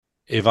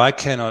if I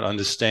cannot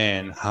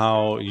understand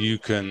how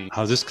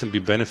this can be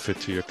benefit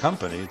to your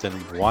company, then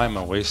why am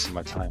I wasting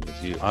my time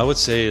with you? I would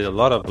say a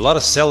lot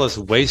of sellers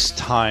waste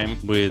time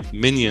with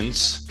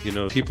minions,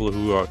 people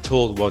who are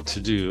told what to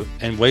do,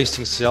 and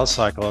wasting sales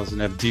cycles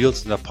and have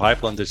deals in the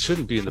pipeline that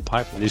shouldn't be in the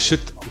pipeline. They should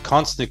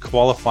constantly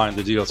qualify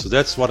the deal. So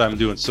that's what I'm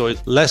doing. So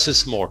less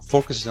is more,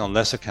 focusing on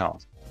less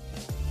accounts.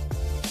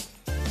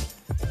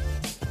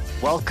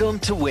 Welcome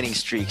to Winning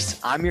Streaks.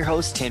 I'm your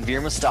host,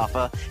 Tanvir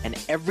Mustafa, and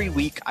every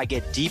week I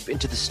get deep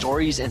into the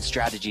stories and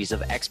strategies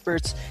of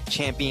experts,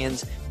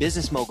 champions,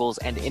 business moguls,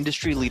 and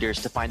industry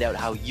leaders to find out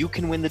how you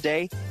can win the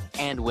day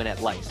and win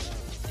at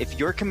life. If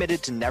you're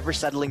committed to never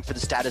settling for the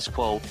status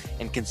quo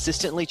and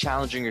consistently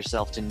challenging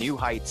yourself to new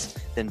heights,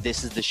 then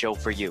this is the show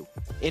for you.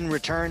 In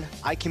return,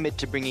 I commit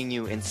to bringing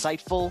you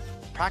insightful,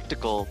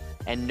 practical,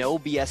 and no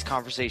BS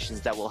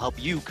conversations that will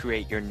help you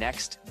create your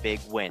next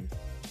big win.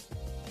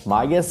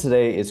 My guest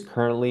today is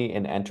currently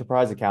an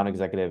enterprise account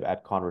executive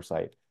at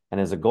Conversight and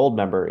is a gold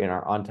member in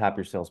our Untap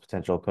Your Sales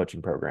Potential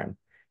coaching program.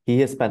 He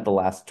has spent the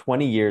last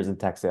 20 years in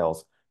tech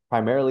sales,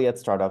 primarily at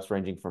startups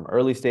ranging from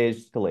early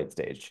stage to late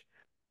stage.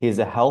 He is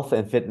a health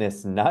and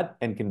fitness nut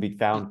and can be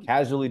found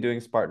casually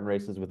doing Spartan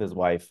races with his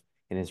wife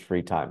in his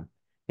free time.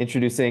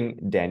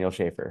 Introducing Daniel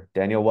Schafer.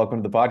 Daniel,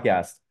 welcome to the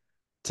podcast.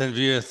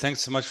 Tanvir, thanks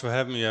so much for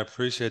having me. I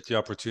appreciate the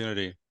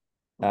opportunity.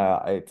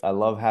 I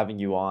love having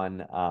you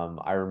on.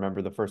 I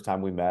remember the first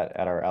time we met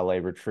at our LA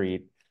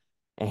retreat,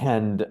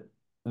 and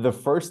the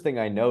first thing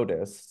I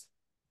noticed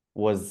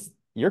was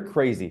you're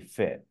crazy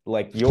fit.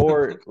 Like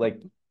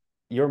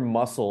your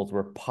muscles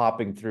were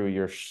popping through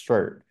your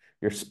shirt,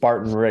 your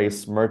Spartan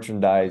Race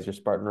merchandise, your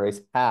Spartan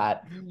Race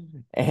hat,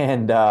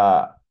 and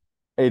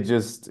it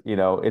just,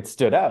 it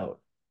stood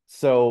out.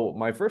 So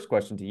my first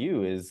question to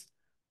you is,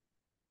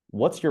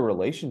 what's your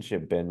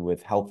relationship been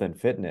with health and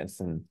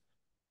fitness, and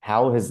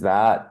how has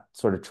that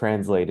sort of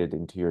translated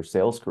into your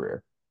sales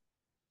career?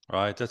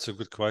 Right, that's a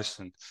good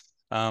question.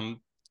 I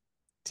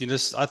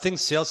think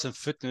sales and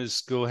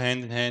fitness go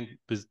hand in hand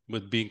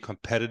with being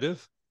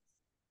competitive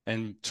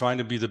and trying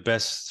to be the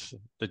best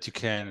that you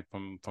can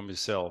from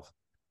yourself.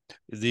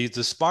 The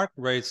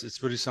Spartan race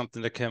is really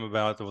something that came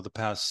about over the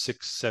past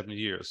 6-7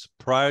 years.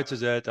 Prior to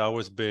that, I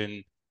always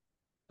been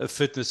a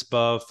fitness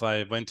buff.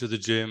 I went to the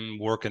gym,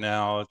 working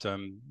out,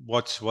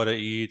 watch what I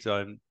eat.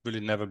 I really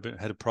never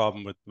had a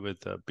problem with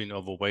being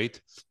overweight.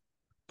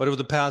 But over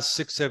the past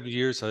 6-7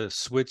 years, I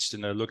switched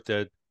and I looked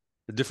at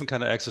a different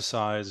kind of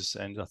exercise,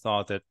 and I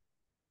thought that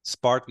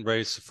Spartan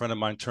Race, a friend of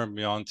mine turned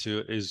me on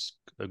to, is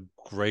a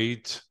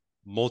great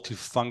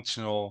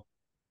multifunctional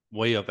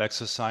way of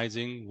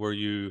exercising, where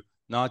you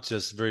not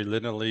just very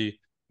linearly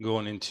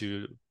going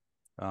into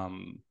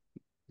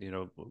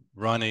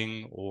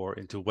running or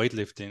into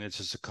weightlifting. It's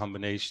just a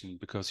combination,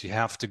 because you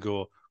have to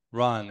go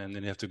run and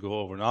then you have to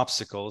go over an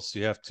obstacle. So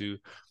you have to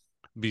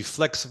be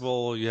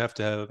flexible, you have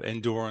to have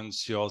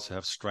endurance, you also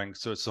have strength.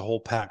 So it's a whole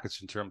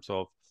package in terms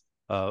of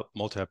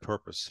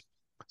multi-purpose.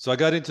 So I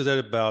got into that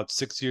about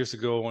 6 years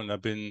ago, and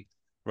I've been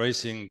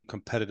racing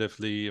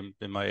competitively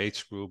in my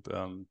age group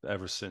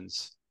ever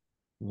since.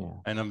 Yeah.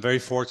 And I'm very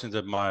fortunate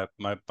that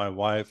my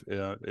wife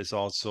is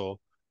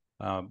also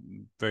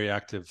very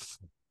active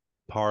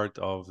part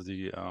of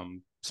the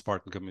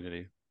Spartan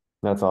community.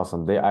 That's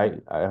awesome.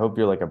 I hope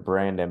you're like a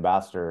brand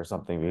ambassador or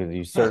something, because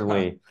you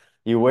certainly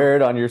you wear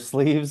it on your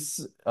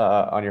sleeves,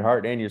 on your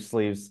heart and your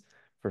sleeves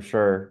for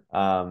sure.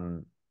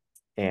 And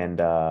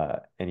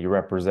you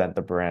represent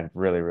the brand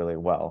really, really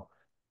well.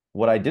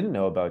 What I didn't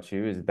know about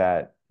you is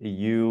that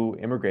you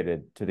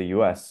immigrated to the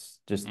US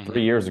just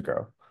 3 years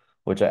ago,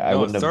 which I No,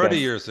 wouldn't have 30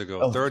 guessed. years ago.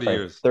 Oh, 30 sorry,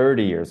 years.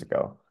 30 years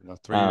ago.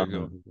 3 years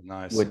ago.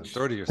 Nice. Which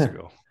 30 years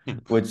ago.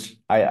 which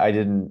I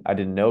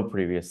didn't know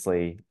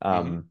previously.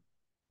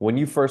 When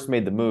you first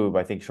made the move,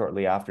 I think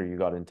shortly after you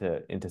got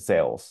into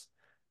sales,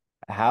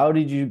 how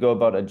did you go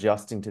about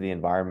adjusting to the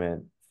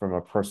environment from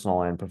a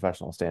personal and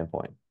professional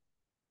standpoint?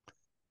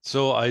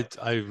 So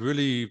I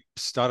really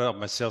started out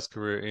my sales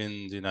career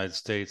in the United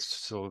States.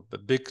 So the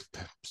big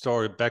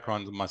story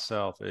background of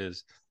myself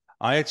is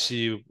I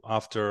actually,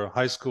 after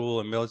high school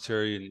and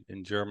military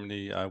in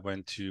Germany, I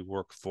went to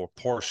work for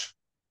Porsche.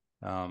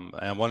 And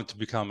I wanted to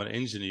become an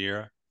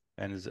engineer.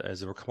 And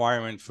as a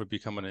requirement for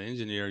becoming an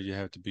engineer, you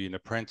have to be an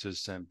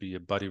apprentice and be a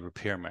body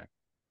repairman.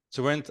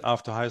 So I went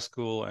after high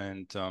school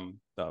and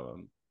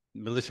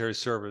military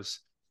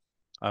service.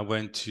 I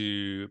went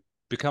to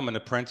become an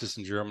apprentice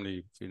in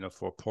Germany,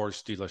 for a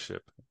Porsche dealership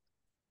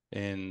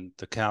in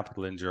the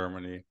capital in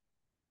Germany.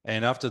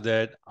 And after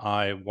that,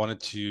 I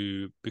wanted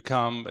to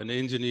become an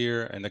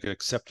engineer, and I got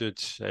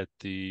accepted at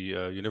the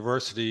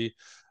university.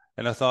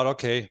 And I thought,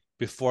 okay,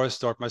 before I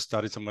start my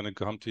studies, I'm going to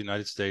come to the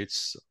United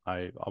States.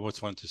 I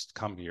always wanted to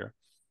come here.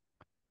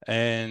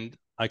 And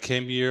I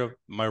came here.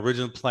 My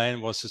original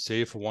plan was to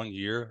stay for 1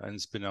 year, and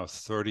it's been now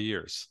 30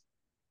 years.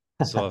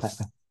 So I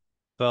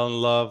fell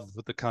in love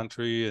with the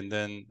country, and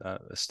then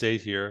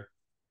stayed here.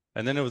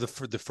 And then over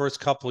the first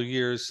couple of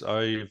years,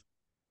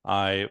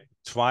 I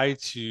tried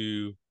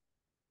to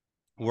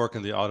work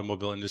in the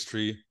automobile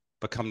industry.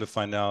 but come to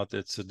find out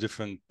it's a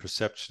different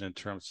perception in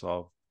terms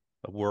of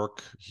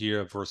work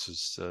here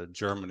versus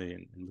Germany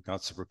in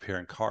regards to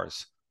repairing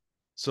cars.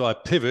 So I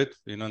pivot,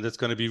 and that's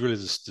going to be really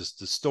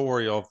the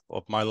story of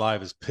my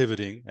life is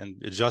pivoting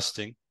and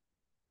adjusting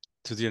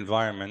to the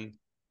environment.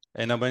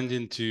 And I went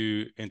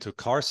into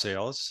car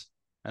sales,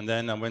 and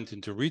then I went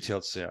into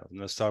retail sales,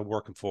 and I started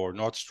working for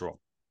Nordstrom.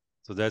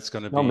 So that's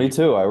going to No, me be,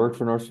 too. I worked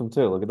for Nordstrom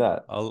too. Look at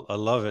that. I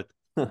love it.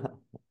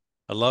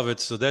 I love it.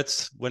 So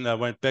that's when I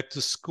went back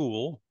to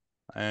school.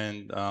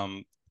 And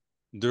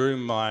during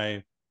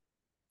my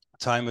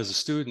time as a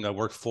student, I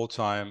worked full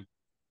time,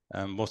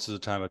 most of the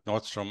time at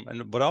Nordstrom.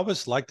 And what I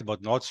always liked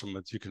about Nordstrom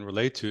that you can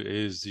relate to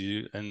is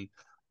the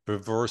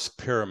reverse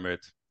pyramid,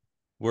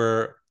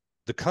 where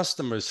the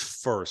customer is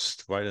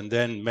first, right? And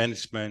then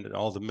management and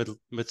all the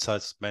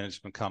mid-sized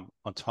management come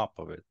on top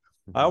of it.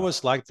 I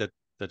always liked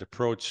that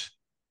approach,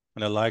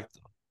 and I liked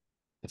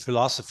the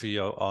philosophy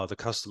of the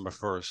customer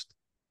first.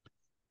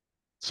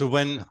 So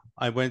when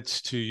I went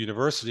to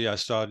university, I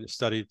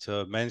studied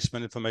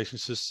management information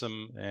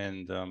system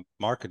and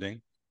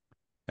marketing.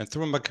 And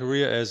through my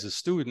career as a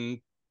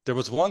student, there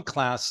was one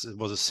class, it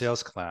was a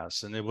sales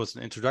class, and it was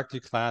an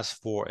introductory class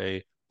for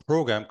a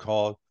program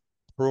called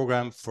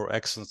Program for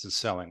Excellence in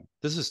Selling.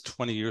 This is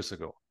 20 years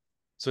ago.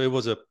 So it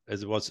was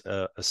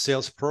a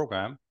sales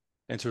program,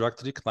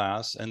 introductory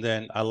class, and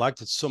then I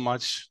liked it so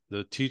much.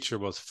 The teacher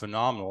was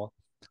phenomenal.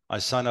 I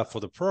signed up for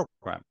the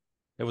program.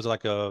 It was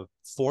like a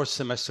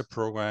 4-semester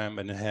program,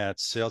 and it had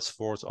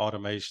Salesforce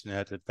automation, it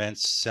had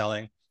advanced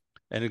selling,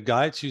 and it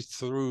guides you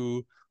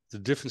through the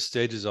different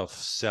stages of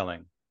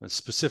selling, and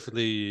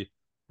specifically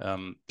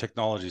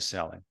technology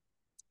selling.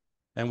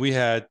 And we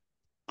had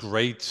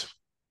great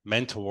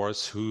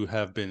mentors who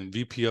have been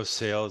VP of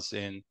sales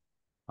in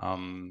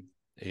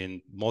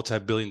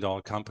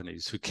multi-billion-dollar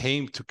companies who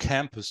came to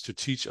campus to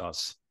teach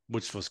us,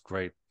 which was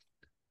great.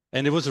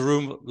 And it was a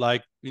room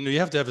like, you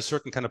have to have a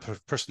certain kind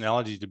of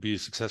personality to be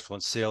successful in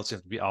sales. You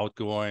have to be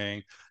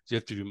outgoing. You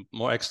have to be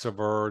more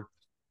extrovert.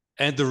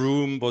 And the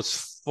room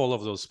was full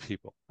of those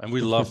people, and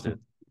we loved it.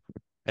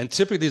 And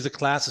typically the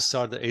classes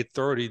started at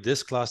 8:30.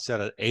 This class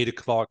started at 8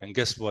 o'clock. And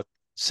guess what?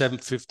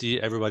 7:50,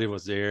 everybody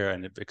was there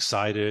and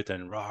excited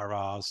and rah,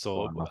 rah.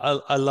 So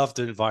Wow. I loved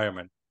the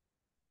environment.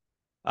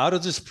 Out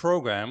of this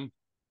program,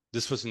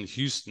 this was in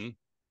Houston,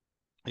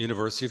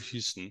 University of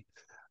Houston,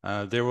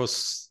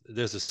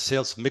 there's a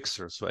sales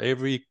mixer. So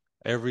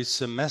every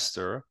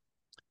semester,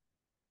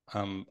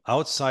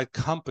 outside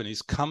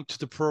companies come to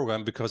the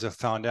program because they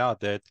found out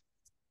that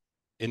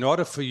in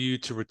order for you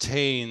to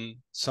retain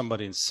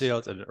somebody in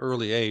sales at an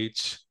early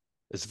age,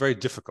 it's very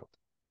difficult.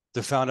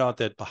 They found out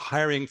that by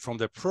hiring from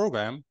their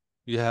program,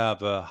 you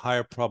have a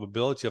higher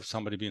probability of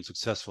somebody being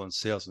successful in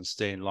sales and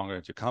staying longer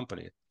at your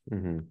company.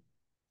 Mm-hmm.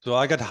 So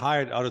I got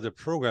hired out of the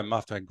program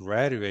after I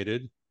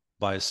graduated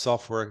by a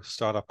software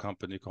startup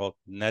company called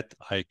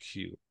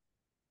NetIQ.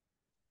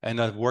 And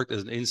I worked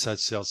as an inside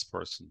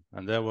salesperson.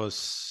 And that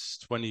was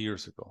 20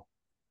 years ago.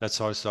 That's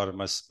how I started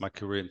my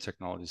career in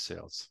technology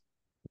sales.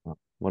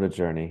 What a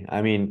journey.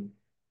 I mean,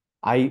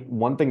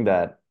 one thing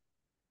that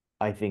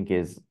I think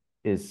is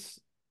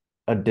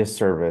a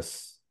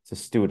disservice to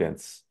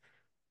students.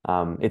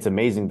 It's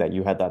amazing that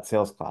you had that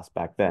sales class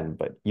back then,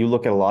 but you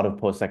look at a lot of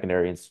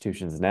post-secondary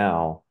institutions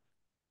now,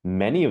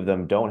 many of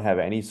them don't have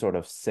any sort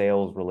of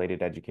sales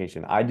related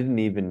education. I didn't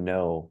even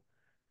know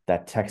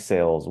that tech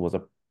sales was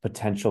a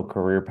potential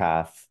career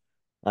path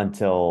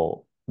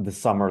until the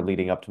summer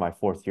leading up to my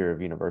 4th year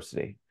of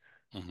university.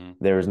 Mm-hmm.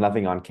 There was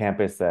nothing on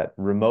campus that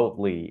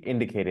remotely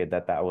indicated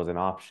that that was an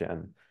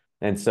option.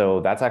 And so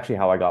that's actually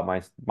how I got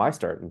my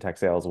start in tech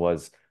sales.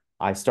 Was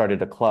I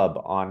started a club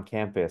on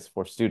campus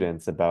for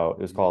students about,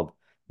 it was called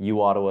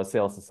U Ottawa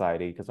Sales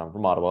Society, because I'm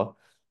from Ottawa.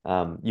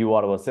 U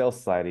Ottawa Sales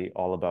Society,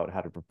 all about how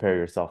to prepare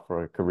yourself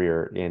for a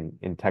career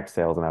in tech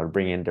sales. And I would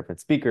bring in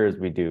different speakers.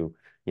 We do,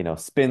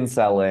 spin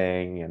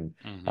selling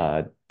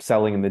and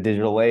selling in the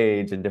digital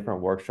age and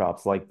different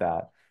workshops like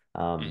that.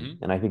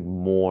 And I think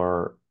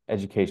more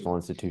educational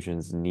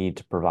institutions need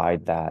to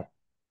provide that,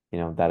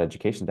 that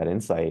education, that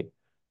insight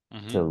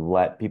to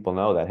let people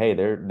know that, hey,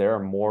 there are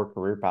more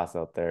career paths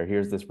out there.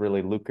 Here's this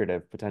really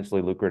lucrative,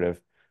 potentially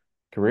lucrative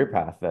career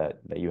path that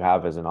you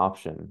have as an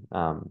option,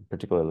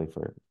 particularly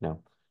for,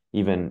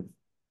 even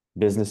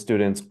business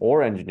students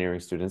or engineering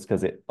students,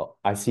 because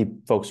I see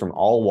folks from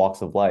all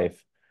walks of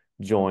life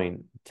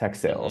join tech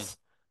sales.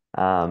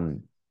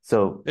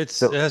 So it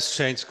has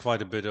changed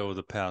quite a bit over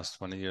the past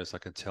 20 years. I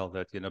can tell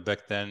that,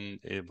 back then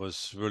it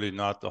was really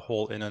not the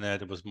whole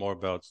internet. It was more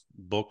about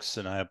books,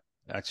 and I have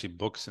actually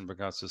books in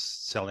regards to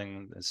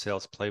selling and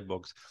sales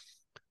playbooks.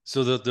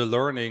 So the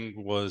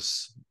learning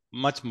was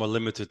much more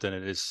limited than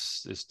it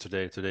is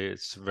today. Today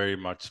it's very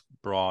much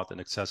broad and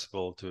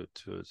accessible to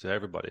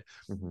everybody.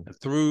 And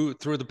through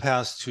the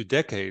past 2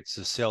 decades,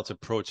 the sales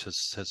approach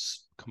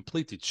has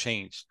completely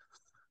changed.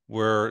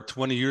 Where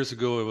 20 years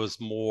ago it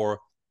was more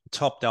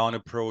top-down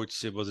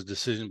approach. It was a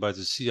decision by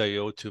the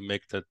CIO to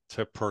make that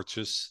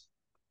purchase,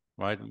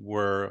 right?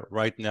 Where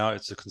right now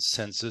it's a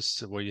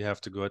consensus where you have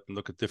to go out and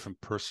look at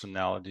different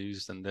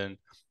personalities and then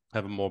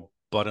have a more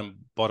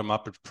bottom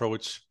up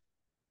approach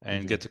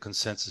and Mm-hmm. get the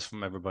consensus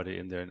from everybody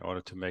in there in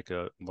order to make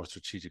a more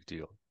strategic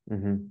deal.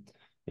 Mm-hmm.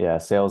 Yeah,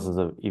 sales has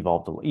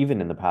evolved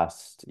even in the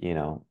past,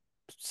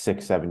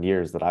 6, 7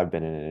 years that I've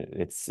been in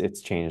it.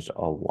 It's changed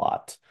a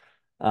lot.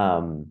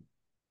 Um,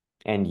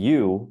 and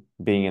you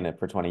being in it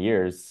for 20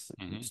 years,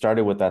 Mm-hmm.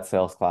 started with that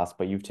sales class,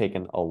 but you've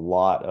taken a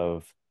lot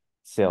of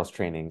sales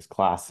trainings,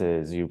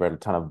 classes, you've read a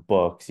ton of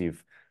books,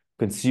 you've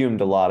consumed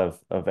a lot of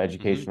Mm-hmm.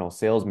 educational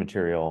sales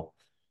material,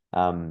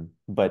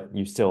 but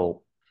you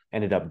still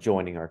ended up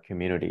joining our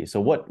community.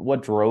 So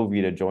what drove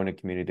you to join a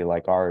community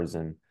like ours,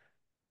 and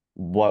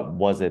what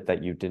was it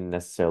that you didn't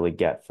necessarily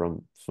get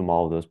from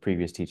all of those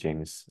previous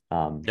teachings,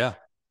 Yeah.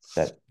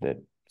 that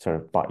sort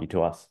of brought you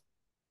to us?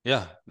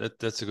 Yeah,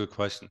 that's a good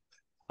question.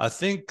 I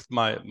think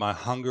my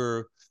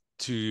hunger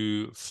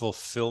to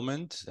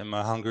fulfillment and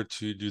my hunger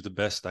to do the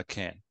best I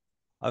can.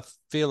 I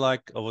feel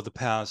like over the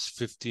past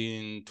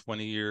 15,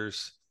 20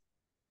 years,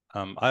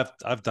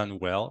 I've done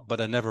well,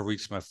 but I never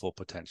reached my full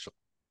potential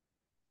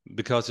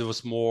because it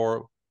was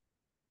more,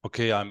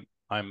 okay, I'm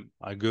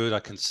good, I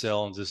can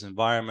sell in this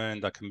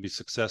environment, I can be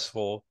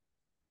successful,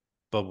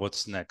 but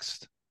what's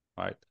next,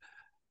 right?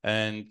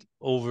 And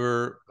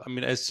I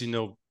mean, as you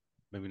know,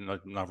 maybe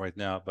not right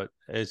now, but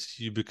as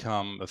you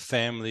become a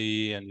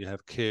family and you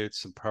have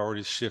kids and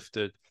priorities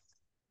shifted,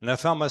 and I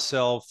found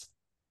myself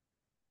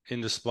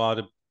in the spot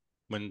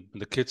when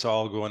the kids are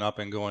all going up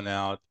and going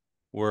out,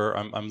 where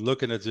I'm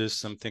looking at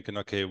this, I'm thinking,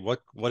 okay,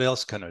 what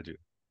else can I do,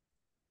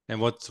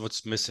 and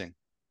what's missing?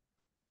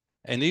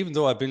 And even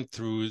though I've been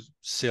through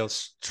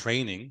sales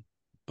training,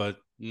 but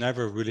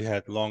never really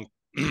had long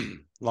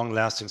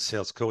lasting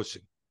sales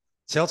coaching,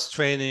 sales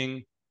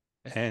training,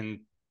 and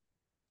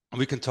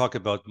we can talk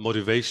about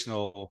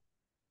motivational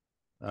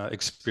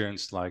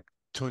experience like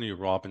Tony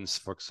Robbins,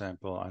 for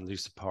example,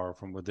 Unleash the Power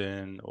from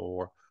Within,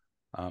 or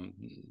um,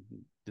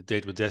 the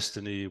Date with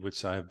Destiny,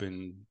 which I have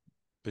been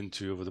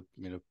to over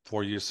the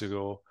 4 years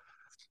ago.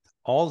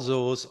 All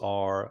those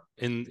are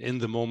in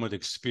the moment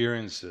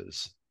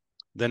experiences.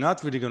 They're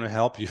not really going to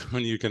help you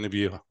when you're going to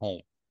be at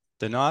home.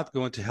 They're not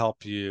going to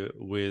help you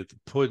with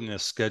putting a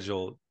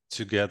schedule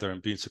together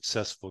and being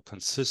successful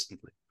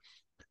consistently.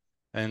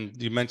 And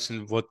you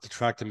mentioned what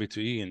attracted me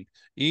to Ian.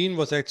 Ian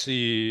was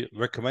actually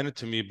recommended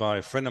to me by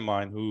a friend of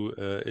mine who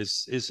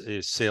is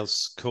a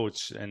sales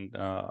coach and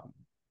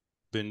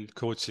been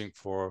coaching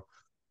for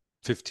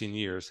 15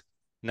 years.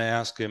 And I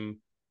asked him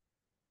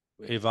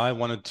if I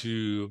wanted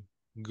to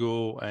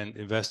go and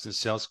invest in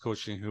sales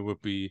coaching, who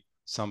would be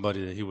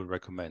somebody that he would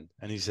recommend.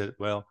 And he said,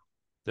 well,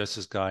 there's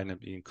this guy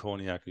named Ian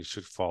Koniak, you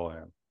should follow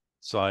him.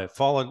 So I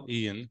followed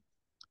Ian.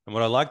 And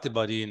what I liked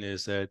about Ian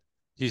is that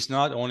he's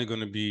not only going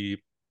to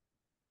be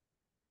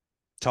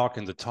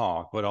talking the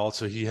talk, but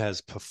also he has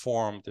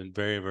performed in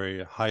very,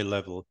 very high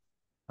level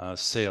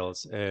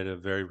sales at a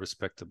very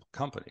respectable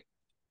company.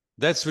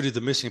 That's really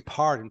the missing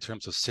part in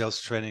terms of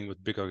sales training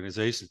with big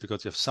organizations,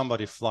 because you have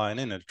somebody flying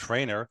in, a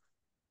trainer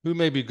who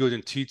may be good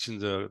in teaching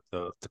the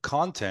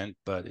content,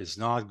 but is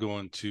not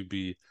going to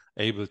be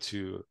able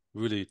to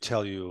really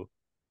tell you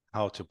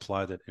how to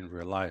apply that in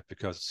real life,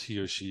 because he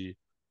or she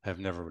have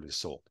never really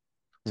sold.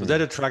 So that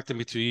Hmm. attracted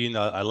me to Ian.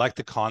 I like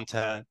the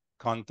content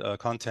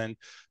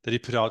that he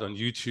put out on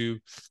YouTube,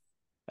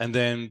 and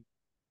then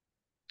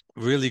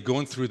really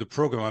going through the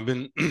program. I've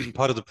been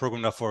part of the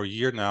program now for a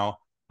year now.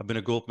 I've been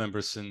a gold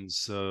member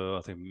since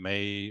I think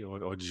May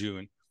or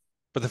June.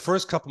 But the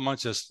first couple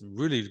months, just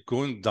really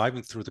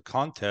diving through the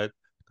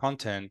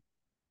content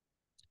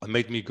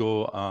made me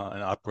go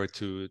and upgrade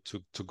to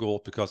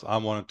gold, because I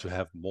wanted to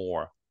have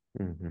more.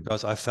 Mm-hmm.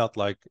 Because I felt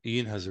like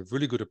Ian has a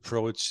really good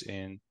approach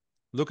in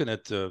looking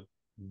at the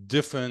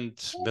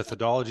different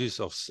methodologies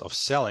of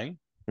selling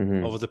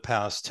Mm-hmm. over the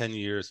past 10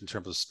 years in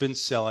terms of spin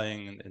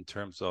selling and in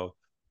terms of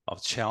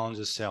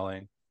challenges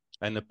selling,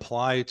 and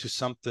apply it to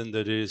something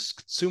that is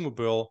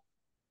consumable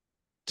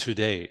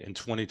today in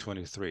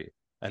 2023,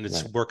 and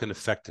it's Right. working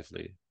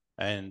effectively.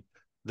 And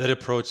that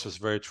approach was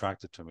very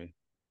attractive to me.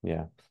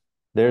 Yeah.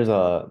 There's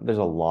a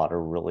lot of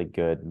really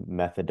good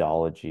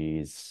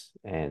methodologies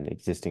and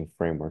existing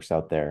frameworks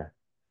out there.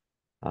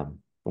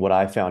 What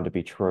I found to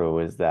be true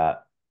is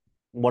that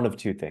one of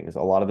two things.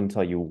 A lot of them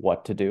tell you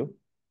what to do,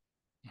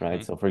 right?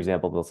 Mm-hmm. So for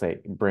example, they'll say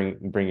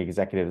bring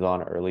executives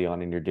on early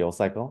on in your deal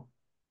cycle,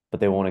 but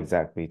they won't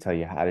exactly tell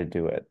you how to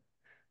do it.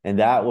 And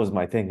that was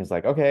my thing, is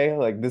like, okay,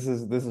 like this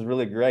is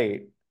really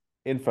great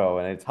info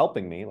and it's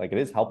helping me. Like it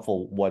is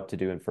helpful what to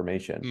do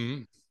information.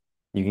 Mm-hmm.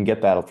 You can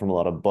get that from a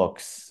lot of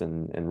books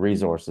and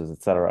resources,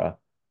 etc.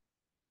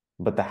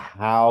 But the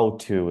how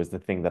to is the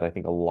thing that I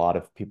think a lot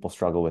of people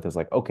struggle with, is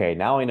like, okay,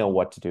 now I know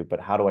what to do, but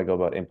how do I go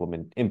about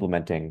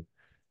implementing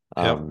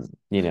Yep.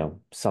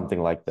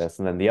 something like this?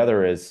 And then the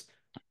other is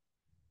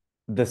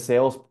the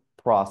sales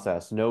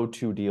process. No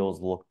two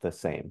deals look the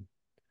same.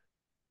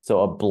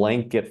 So a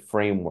blanket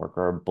framework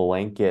or a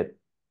blanket,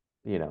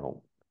 you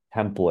know,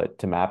 template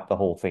to map the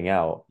whole thing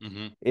out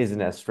Mm-hmm.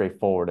 isn't as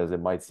straightforward as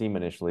it might seem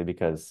initially,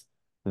 because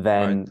Right.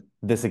 then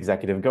this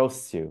executive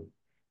ghosts you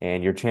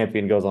and your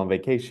champion goes on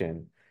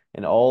vacation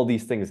and all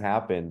these things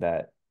happen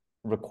that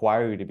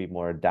require you to be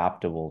more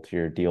adaptable to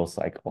your deal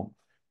cycle,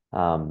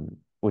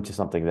 which is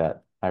something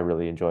that I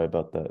really enjoy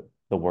about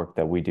the work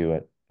that we do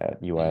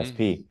at Hmm.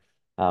 UISP.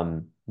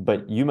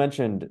 But you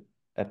mentioned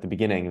at the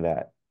beginning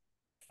that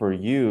for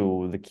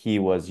you, the key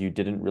was you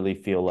didn't really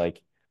feel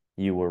like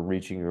you were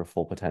reaching your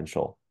full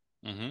potential.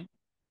 Hmm.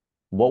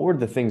 What were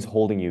the things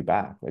holding you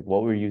back? Like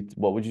what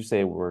would you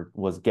say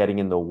was getting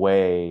in the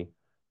way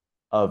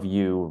of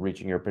you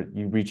reaching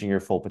your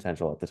full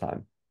potential at the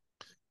time?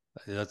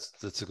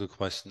 That's a good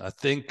question. I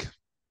think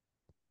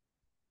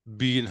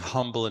being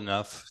humble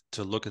enough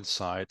to look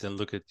inside and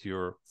look at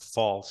your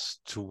faults,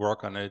 to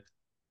work on it,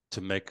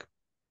 to make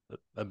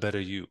a better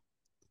you.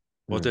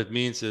 What Mm, that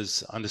means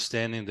is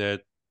understanding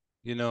that,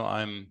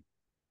 I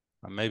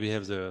maybe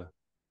have the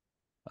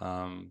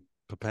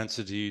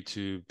propensity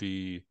to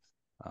be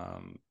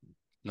um,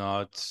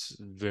 not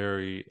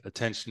very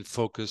attention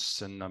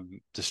focused, and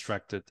I'm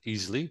distracted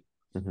easily.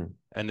 mhm,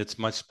 And it's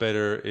much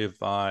better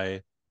if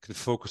I can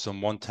focus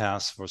on one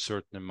task for a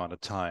certain amount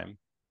of time.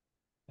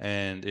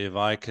 And if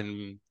I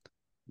can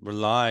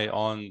rely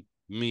on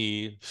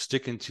me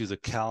sticking to the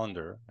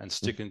calendar and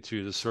mm, sticking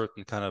to the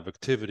certain kind of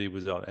activity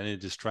without any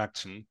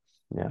distraction,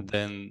 yeah.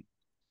 then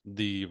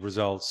the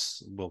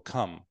results will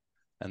come.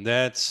 And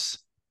that's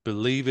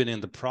believing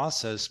in the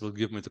process will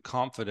give me the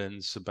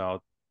confidence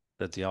about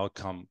that the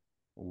outcome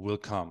will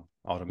come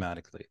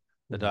automatically,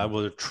 that I Mhm,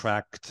 will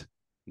attract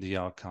the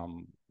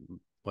outcome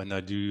when I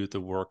do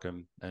the work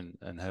and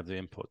have the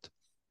input.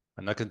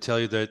 And I can tell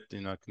you that,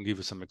 I can give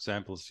you some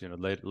examples,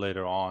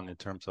 later on in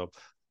terms of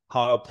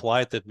how I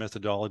applied that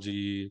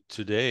methodology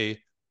today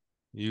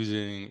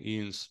using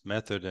Ian's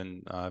method,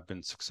 and I've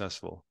been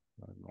successful.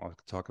 I'll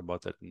talk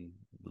about that in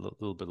a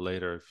little bit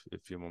later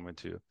if you want me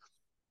to.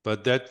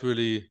 But that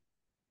really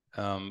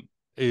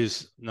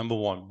is number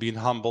one, being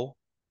humble,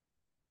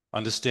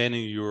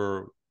 understanding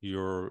your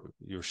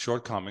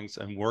shortcomings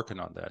and working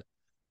on that.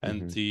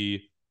 And mhm,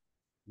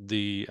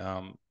 the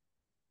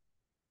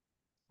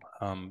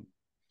um,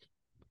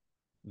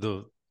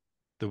 the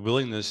the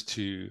willingness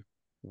to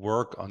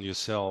work on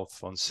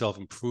yourself, on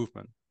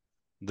self-improvement,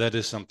 that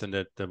is something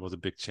that was a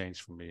big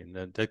change for me, and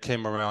that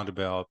came around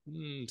about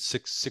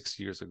 6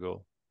 years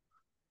ago,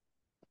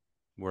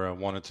 where I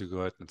wanted to go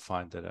ahead and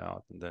find that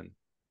out, and then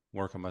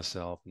work on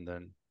myself, and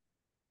then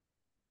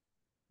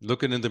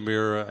looking in the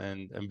mirror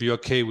and be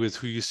okay with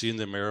who you see in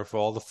the mirror for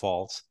all the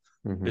faults.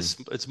 mhm.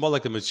 It's more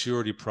like a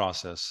maturity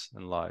process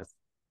in life.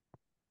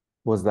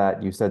 Was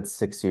that you said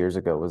 6 years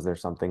ago? Was there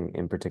something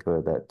in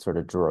particular that sort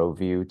of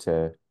drove you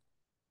to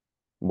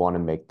want to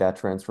make that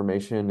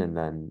transformation? And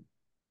then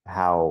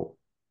how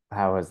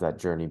how has that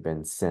journey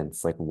been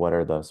since? Like, what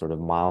are the sort of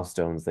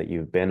milestones that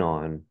you've been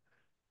on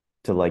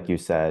to, like you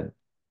said,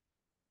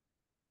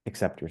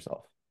 accept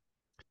yourself?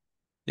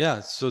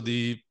 Yeah, so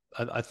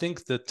I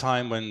think the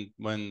time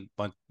when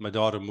my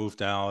daughter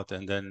moved out,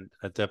 and then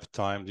at that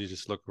time you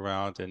just look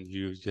around and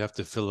you have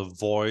to fill a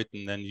void,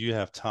 and then you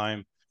have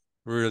time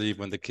really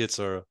when the kids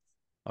are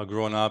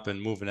growing up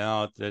and moving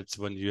out. That's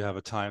when you have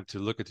a time to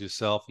look at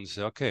yourself and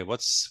say, okay,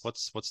 what's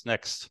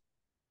next,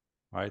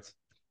 right?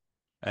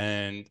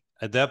 And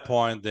at that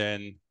point,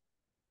 then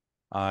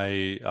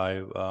I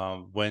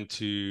went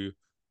to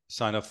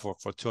sign up for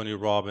Tony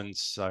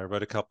Robbins. I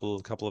read a couple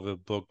of her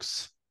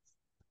books,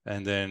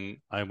 and then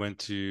I went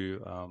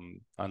to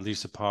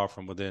Unleash the Power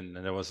from Within,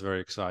 and that was very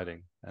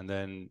exciting. And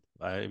then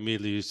I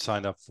immediately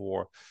signed up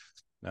for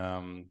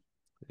um,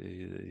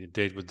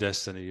 Date with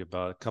Destiny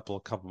about a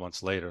couple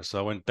months later. So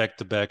I went back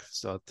to back.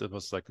 So it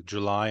was like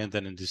July, and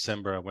then in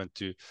December I went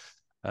to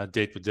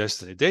Date with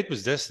Destiny. Date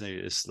with Destiny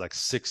is like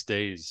 6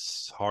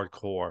 days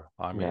hardcore.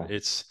 I mean, Yeah.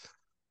 it's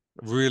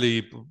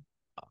really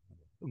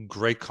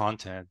great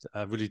content.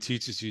 Really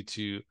teaches you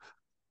to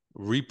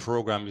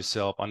reprogram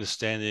yourself,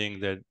 understanding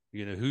that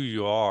who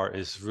you are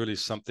is really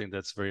something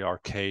that's very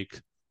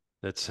archaic,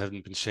 that's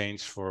hasn't been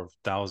changed for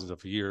thousands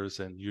of years,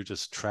 and you're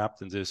just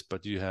trapped in this,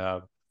 but you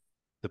have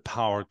the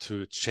power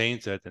to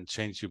change that and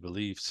change your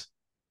beliefs,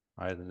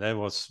 right? And that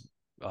was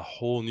a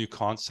whole new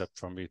concept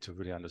for me to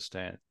really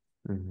understand.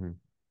 Mhm.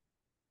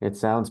 It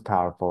sounds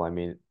powerful. I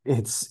mean,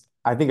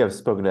 I think I've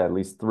spoken to at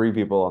least three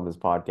people on this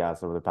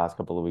podcast over the past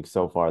couple of weeks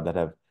so far that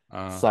have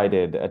uh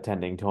cited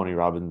attending a Tony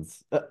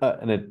Robbins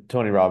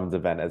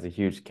event as a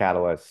huge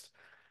catalyst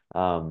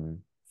um,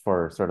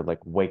 for sort of like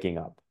waking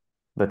up.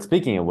 But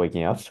speaking of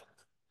waking up,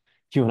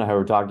 you and I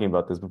were talking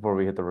about this before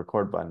we hit the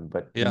record button,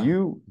 but yeah.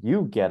 you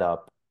get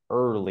up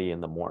early in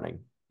the morning.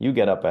 You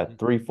get up Mhm. at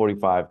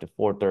 3:45 to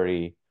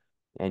 4:30,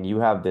 and you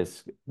have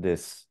this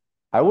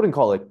I wouldn't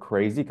call it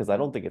crazy because I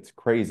don't think it's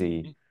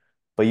crazy, Mhm.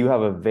 but you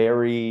have a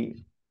very,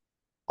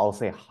 I'll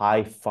say,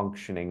 high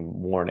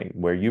functioning morning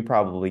where you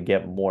probably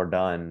get more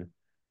done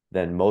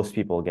than most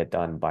people get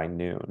done by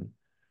noon.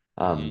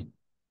 Mhm. Um,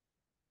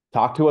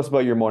 Talk to us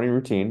about your morning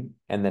routine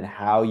and then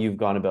how you've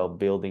gone about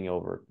building it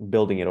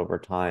over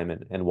time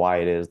and why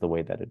it is the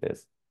way that it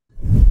is.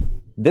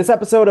 This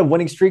episode of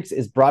Winning Streaks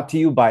is brought to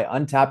you by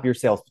Untap Your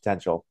Sales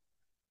Potential.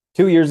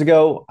 2 years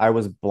ago, I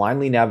was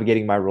blindly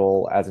navigating my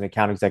role as an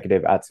account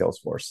executive at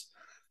Salesforce.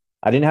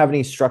 I didn't have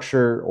any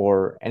structure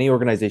or any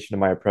organization in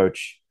my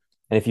approach.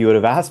 And if you would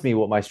have asked me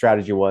what my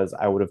strategy was,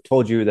 I would have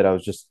told you that I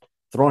was just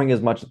throwing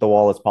as much at the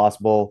wall as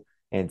possible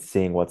and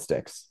seeing what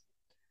sticks.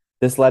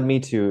 This led me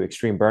to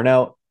extreme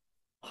burnout,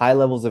 high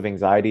levels of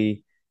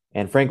anxiety,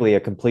 and frankly, a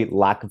complete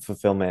lack of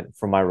fulfillment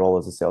from my role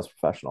as a sales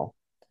professional.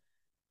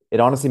 It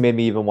honestly made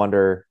me even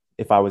wonder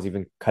if I was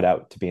even cut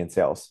out to be in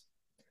sales.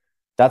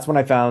 That's when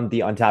I found the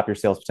Untap Your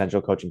Sales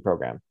Potential coaching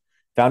program.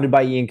 Founded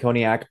by Ian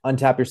Koniak,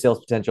 Untap Your Sales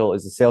Potential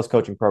is a sales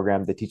coaching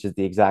program that teaches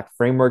the exact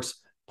frameworks,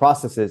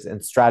 processes,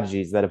 and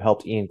strategies that have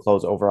helped Ian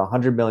close over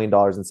 $100 million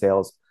in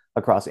sales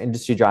across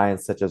industry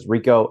giants such as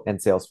Ricoh and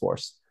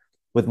Salesforce.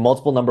 With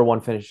multiple number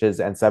one finishes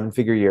and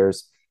seven-figure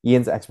years,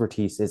 Ian's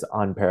expertise is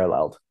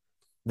unparalleled.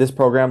 This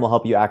program will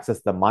help you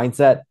access the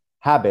mindset,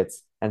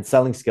 habits, and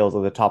selling skills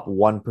of the top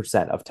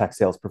 1% of tech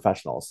sales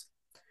professionals.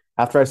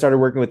 After I started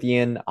working with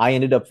Ian, I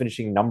ended up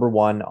finishing number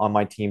one on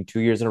my team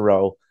 2 years in a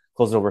row,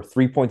 closed over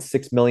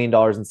 $3.6 million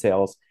in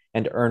sales,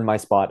 and earned my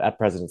spot at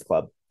President's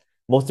Club.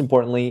 Most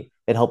importantly,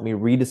 it helped me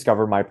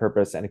rediscover my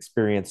purpose and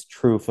experience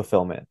true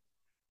fulfillment.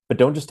 But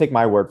don't just take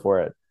my word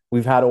for it.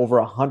 We've had over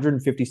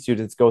 150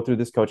 students go through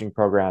this coaching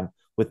program,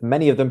 with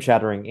many of them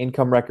shattering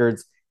income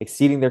records,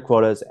 exceeding their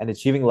quotas, and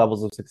achieving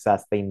levels of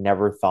success they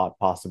never thought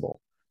possible.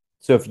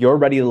 So if you're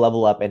ready to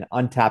level up and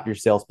untap your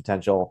sales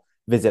potential,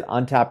 visit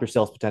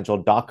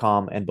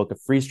untapyoursalespotential.com and book a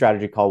free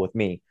strategy call with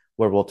me,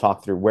 where we'll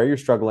talk through where you're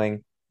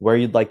struggling, where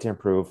you'd like to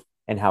improve,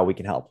 and how we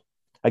can help.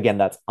 Again,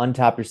 that's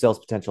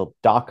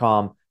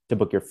untapyoursalespotential.com to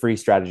book your free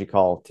strategy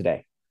call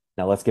today.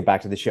 Now let's get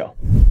back to the show.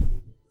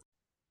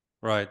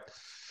 Right.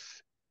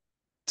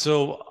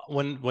 So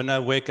when I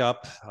wake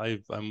up,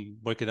 I'm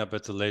waking up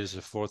at the latest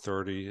at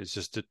 4:30.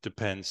 It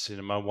depends.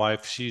 My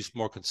wife, she's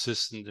more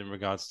consistent in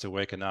regards to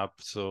waking up.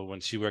 So when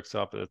she wakes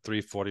up at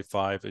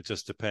 3:45, it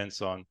just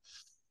depends on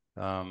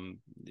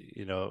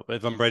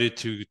if I'm ready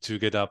to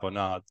get up or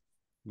not.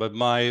 But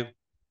my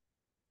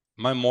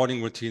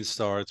morning routine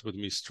starts with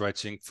me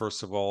stretching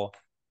first of all,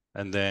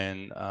 and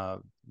then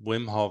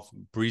Wim Hof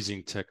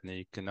breathing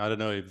technique. And I don't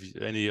know if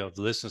any of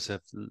the listeners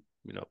have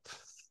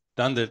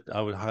done that.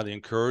 I would highly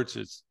encourage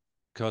it,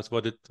 because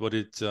what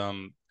it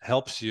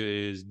helps you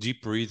is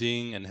deep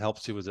breathing and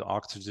helps you with the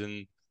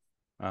oxygen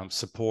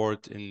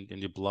support in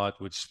your blood,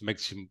 which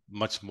makes you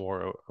much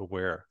more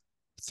aware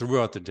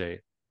throughout the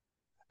day.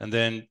 And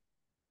then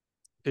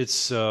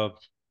it's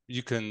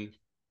you can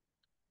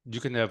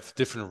have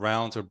different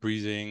rounds of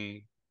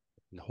breathing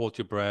and hold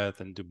your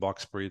breath and do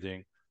box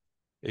breathing.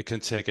 It can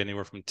take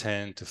anywhere from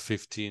 10 to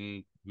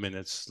 15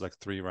 minutes, like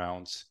 3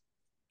 rounds,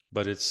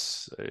 but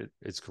it's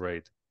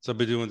great. So I've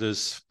been doing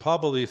this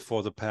probably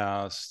for the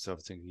past, I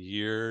think,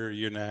 year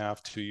and a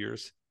half, 2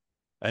 years.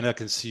 And I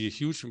can see a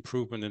huge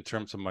improvement in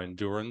terms of my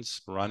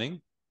endurance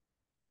running,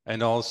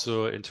 and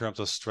also in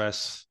terms of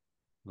stress,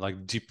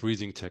 like deep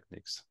breathing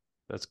techniques.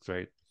 That's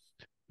great.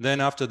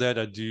 Then after that,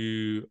 I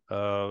do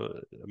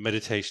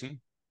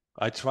meditation.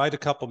 I tried a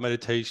couple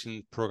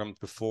meditation programs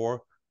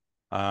before.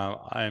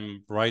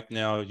 I'm right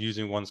now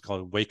using one's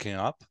called Waking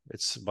Up.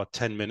 It's about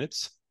 10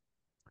 minutes.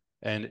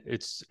 And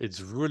it's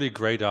really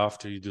great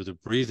after you do the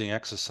breathing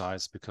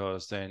exercise,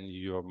 because then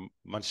you're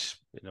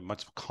in a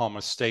much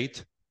calmer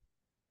state.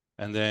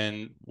 And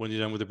then when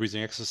you're done with the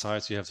breathing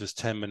exercise, you have this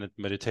 10-minute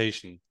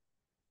meditation.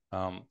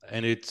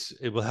 And it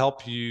will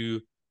help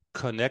you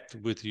connect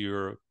with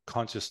your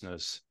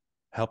consciousness,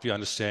 help you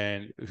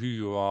understand who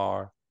you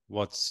are,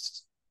 what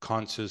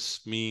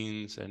conscious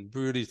means, and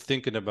really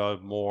thinking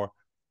about more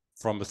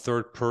from a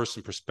third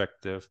person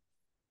perspective,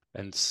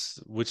 and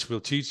which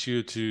will teach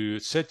you to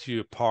set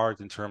you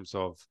apart in terms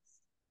of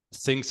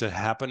things that are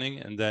happening,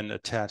 and then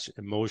attach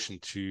emotion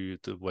to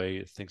the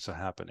way things are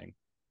happening,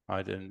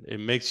 right? And it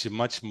makes you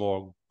much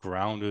more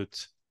grounded,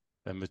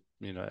 and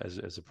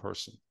as a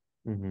person.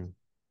 Mm-hmm.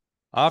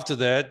 After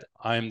that,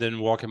 I'm then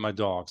walking my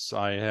dogs.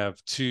 I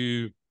have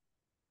 2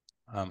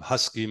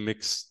 husky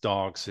mixed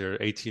dogs.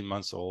 They're 18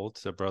 months old.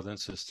 They're brother and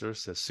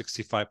sisters. They're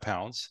 65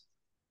 pounds.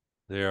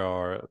 They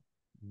are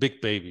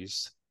big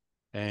babies.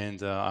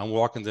 And I'm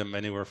walking them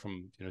anywhere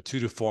from 2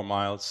 to 4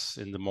 miles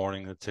in the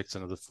morning. It takes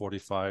another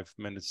 45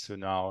 minutes to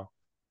an hour.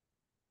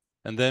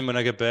 And then when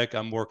I get back,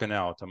 I'm working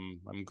out.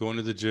 I'm going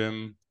to the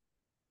gym.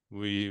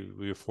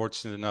 We are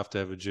fortunate enough to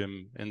have a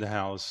gym in the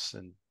house,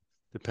 and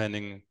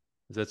depending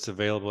if that's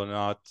available or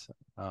not,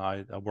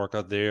 I work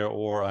out there,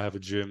 or I have a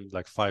gym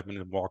like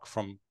 5-minute walk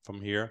from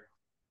here.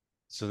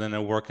 So then I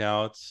work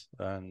out,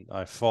 and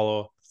I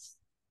follow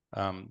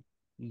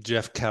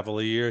Jeff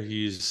Cavalier.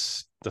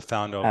 He's the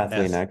founder of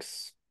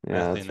Athlean-X. Yeah,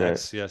 that's right.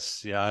 Athlean-X.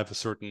 Yes, yeah. I have a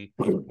certain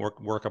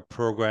workout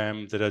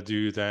program that I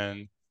do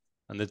then,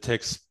 and it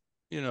takes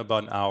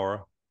about an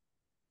hour.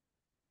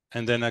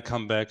 And then I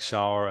come back,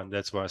 shower, and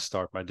that's where I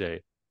start my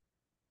day.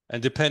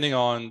 And depending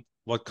on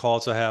what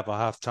calls I have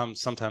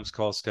sometimes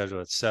calls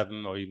scheduled at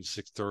 7 or even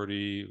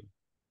 6:30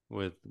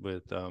 with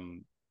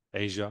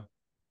Asia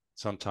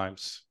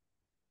sometimes.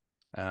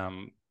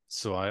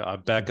 So I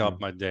back up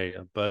my day,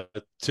 but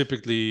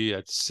typically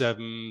at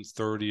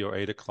 7:30 or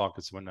 8 o'clock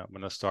is when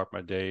I start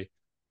my day,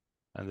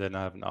 and then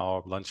I have an hour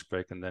of lunch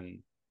break, and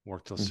then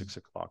work till 6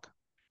 o'clock.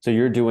 So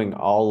you're doing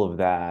all of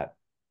that,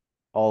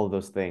 all of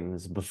those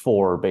things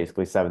before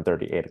basically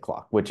 7:30, 8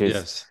 o'clock, which is,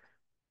 Yes.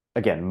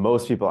 again,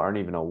 most people aren't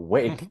even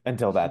awake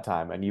until that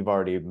time. And you've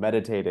already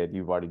meditated,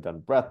 you've already done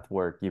breath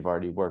work, you've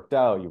already worked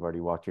out, you've already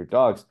walked your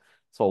dogs.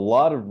 So a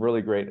lot of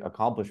really great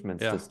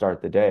accomplishments to Yeah.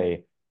 start the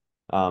day.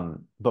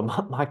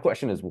 But my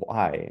question is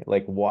why?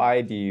 Like,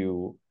 why do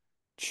you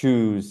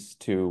choose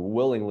to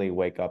willingly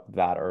wake up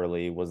that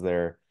early? Was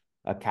there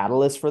a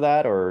catalyst for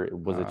that, or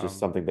was it just Um,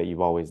 something that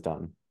you've always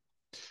done?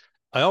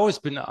 I always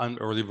been an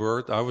early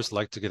bird. I always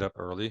like to get up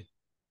early.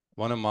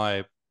 One of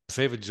my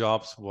favorite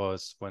jobs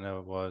was when I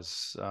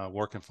was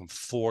working from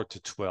 4 to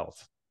 12.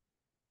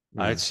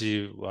 I Mm.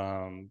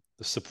 actually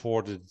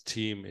supported the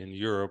team in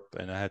Europe,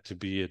 and I had to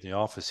be in the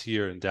office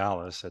here in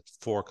Dallas at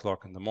 4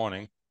 o'clock in the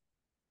morning,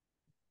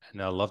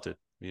 and I loved it.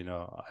 You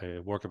know, I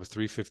woke up at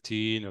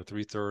 3:15 or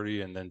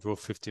 3:30, and then drove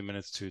 15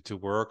 minutes to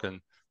work,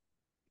 and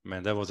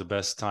man, that was the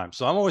best time.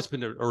 So I've always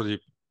been an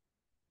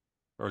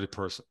early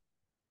person.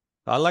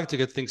 I like to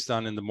get things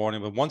done in the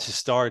morning, but once you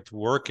start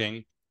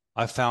working,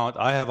 I found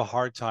I have a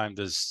hard time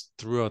just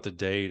throughout the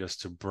day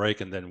just to break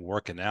and then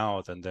working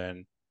out and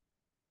then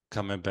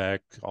coming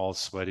back all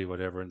sweaty,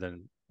 whatever, and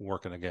then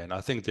working again.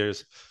 I think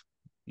there's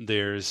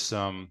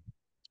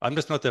I'm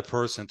just not that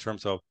person in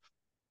terms of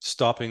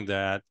stopping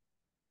that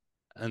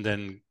and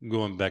then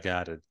going back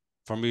at it.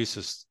 For me, it's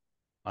just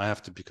I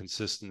have to be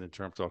consistent in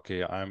terms of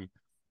okay,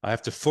 I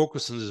have to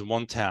focus on this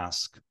one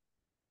task,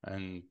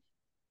 and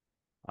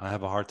I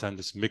have a hard time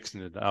just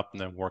mixing it up and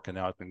then working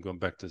out and going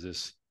back to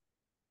this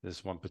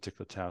one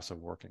particular task of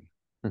working.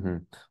 Hmm.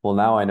 Well,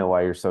 now I know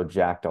why you're so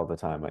jacked all the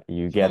time.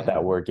 You get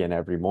that work in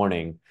every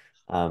morning.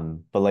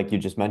 But like you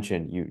just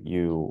mentioned,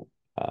 you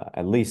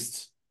at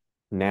least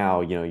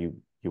now,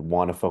 you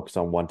want to focus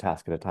on one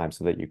task at a time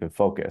so that you can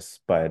focus.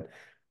 But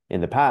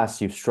in the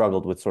past, you've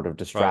struggled with sort of Right.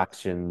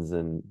 distractions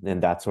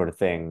and that sort of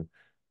thing.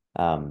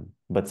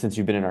 But since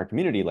you've been in our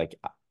community, like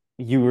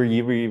you were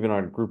even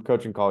on a group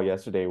coaching call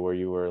yesterday where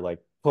you were like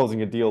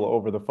closing a deal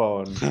over the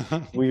phone.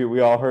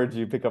 We all heard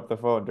you pick up the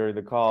phone during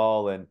the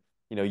call, and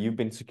you've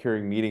been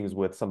securing meetings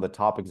with some of the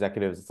top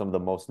executives at some of the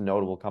most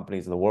notable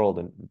companies in the world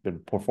and been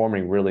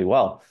performing really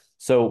well.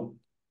 So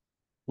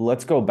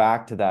let's go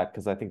back to that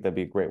because I think that'd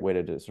be a great way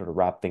to sort of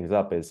wrap things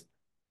up is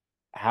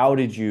how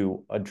did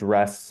you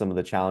address some of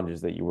the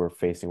challenges that you were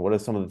facing? What are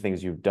some of the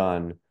things you've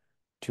done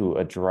to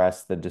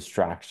address the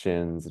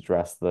distractions,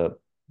 address the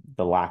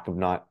lack of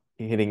not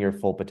hitting your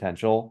full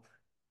potential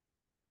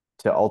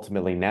to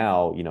ultimately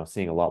now,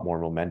 seeing a lot more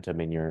momentum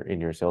in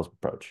your sales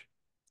approach?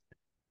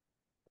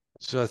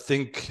 So I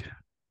think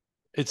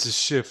it's a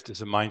shift,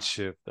 it's a mind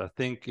shift. I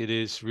think it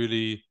is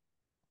really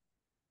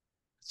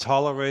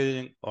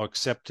tolerating or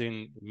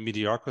accepting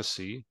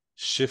mediocrity,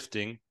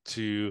 shifting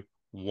to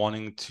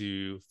wanting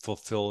to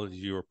fulfill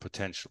your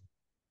potential.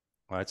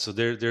 Right. So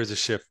there's a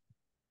shift.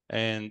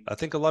 And I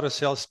think a lot of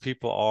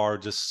salespeople are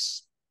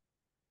just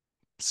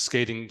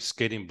skating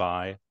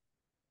by,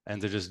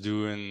 and they're just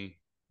doing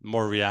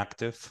more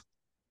reactive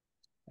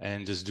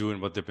and just doing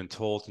what they've been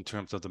told in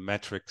terms of the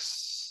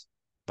metrics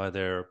by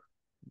their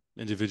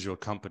individual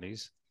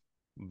companies.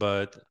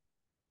 But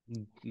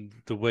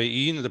the way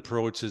Ian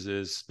approaches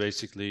is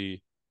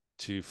basically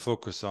to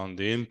focus on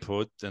the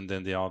input, and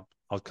then the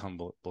outcome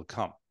will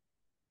come.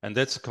 And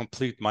that's a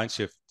complete mind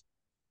shift.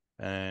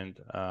 And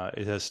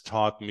it has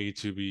taught me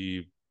to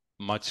be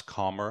much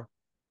calmer,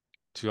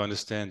 to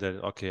understand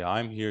that, okay,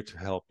 I'm here to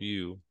help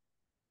you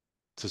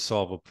to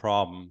solve a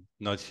problem,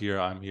 not here,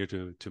 I'm here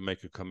to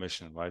make a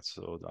commission, right?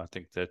 So I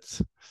think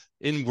that's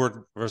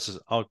inward versus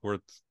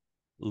outward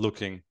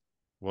looking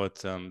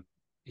what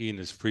Ian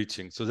is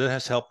preaching. So that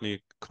has helped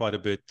me quite a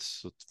bit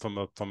from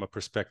a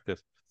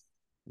perspective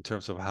in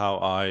terms of how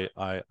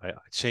I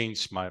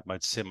changed my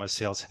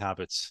sales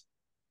habits.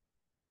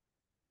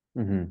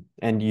 Mm-hmm.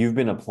 And you've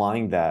been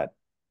applying that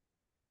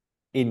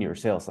in your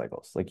sales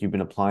cycles. Like you've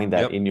been applying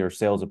that Yep. in your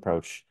sales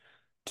approach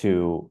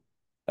to,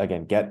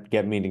 again,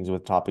 get meetings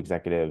with top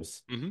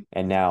executives Mm-hmm.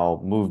 and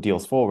now move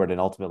deals forward and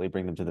ultimately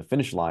bring them to the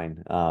finish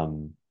line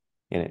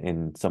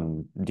in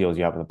some deals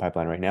you have in the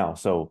pipeline right now.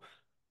 So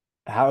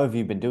how have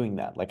you been doing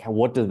that? Like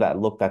what does that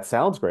look? That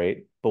sounds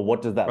great, but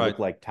what does that Right. look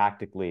like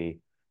tactically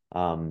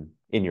in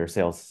your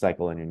sales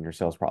cycle and in your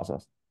sales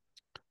process?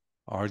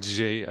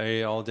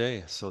 RGA all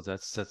day. So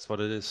that's what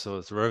it is. So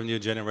it's revenue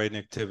generating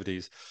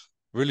activities.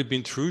 Really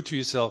being true to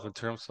yourself in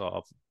terms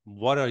of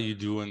what are you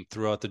doing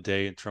throughout the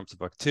day in terms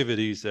of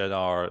activities that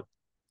are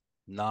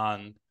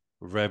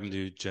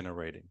non-revenue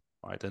generating,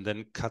 right? And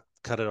then cut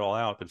it all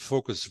out and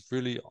focus,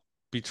 really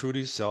be true to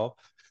yourself.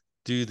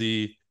 Do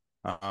the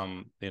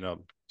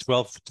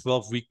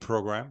 12 week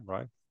program,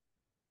 right?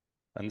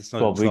 And it's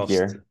not a 12-week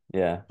year.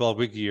 Yeah. 12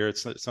 week year.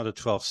 It's not a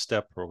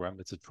 12-step program.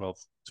 It's a 12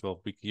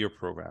 week year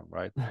program,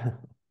 right? So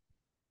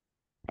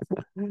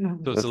it's a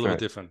That's little right.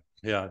 different.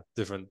 Yeah,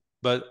 different.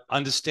 But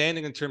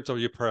understanding in terms of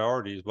your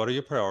priorities, what are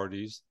your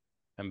priorities,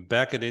 and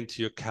back it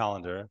into your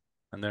calendar,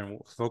 and then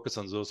focus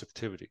on those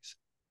activities.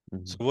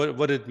 So Mhm.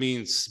 what it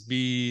means,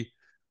 be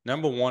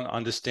number one,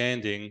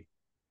 understanding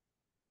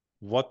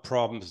What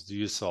problems do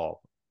you solve?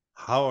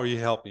 How are you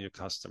helping your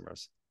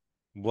customers?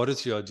 What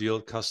does your ideal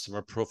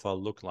customer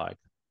profile look like?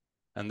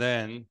 And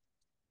then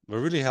what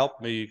really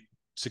helped me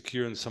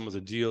securing some of the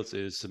deals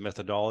is the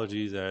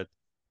methodology that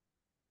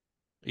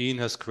Ian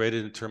has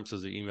created in terms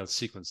of the email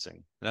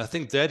sequencing. And I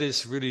think that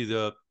is really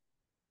the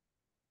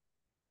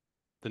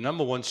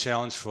number one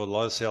challenge for a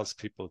lot of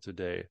salespeople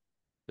today,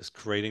 is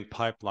creating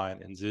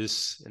pipeline in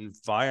this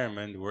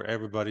environment where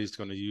everybody's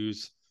going to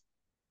use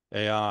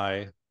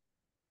AI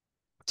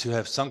to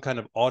have some kind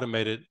of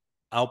automated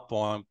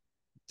outbound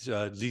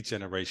lead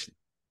generation,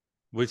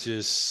 which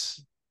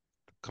is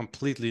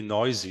completely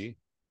noisy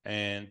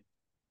and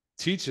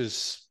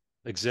teaches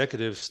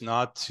executives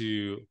not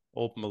to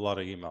open a lot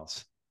of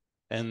emails.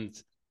 And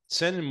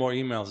sending more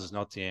emails is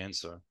not the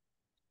answer.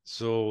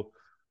 So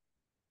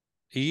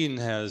Ian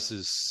has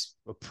this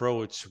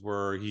approach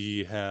where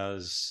he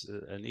has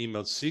an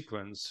email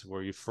sequence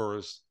where you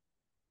first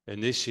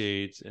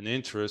initiate an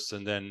interest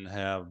and then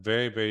have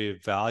very, very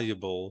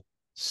valuable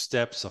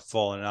steps of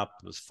following up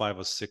with 5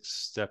 or 6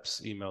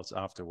 steps emails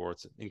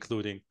afterwards,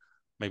 including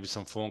maybe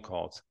some phone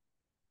calls.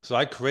 So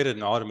I created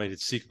an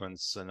automated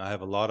sequence, and I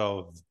have a lot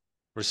of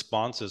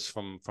responses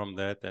from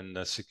that, and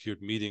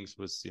secured meetings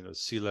with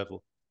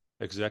C-level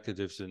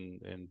executives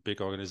in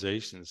big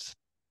organizations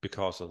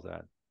because of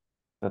that.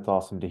 That's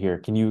awesome to hear.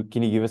 Can you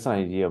give us an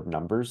idea of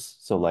numbers?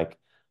 So like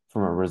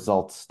from a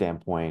results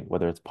standpoint,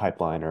 whether it's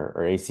pipeline or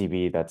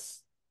ACV,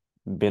 that's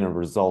been a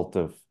result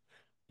of,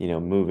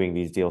 moving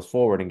these deals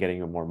forward and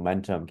getting a more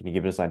momentum. Can you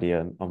give us an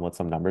idea on what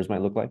some numbers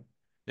might look like?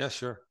 Yeah,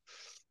 sure.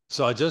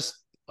 So I just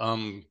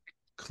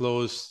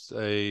closed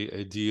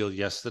a deal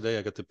yesterday.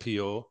 I got the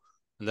PO,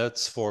 and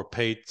that's for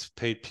paid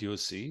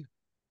POC.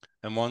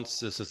 And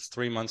once this is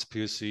 3 months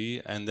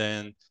POC, and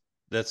then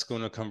that's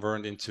going to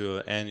convert into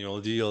an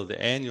annual deal.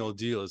 The annual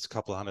deal is a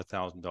couple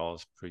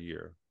 $100,000 per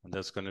year, and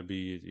that's going to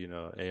be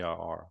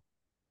ARR.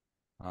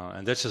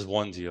 And that's just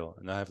one deal,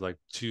 and I have like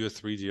 2 or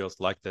 3 deals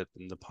like that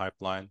in the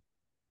pipeline.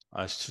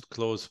 I should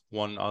close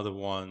one other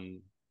one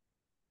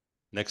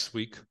next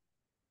week.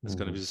 It's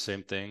going to be the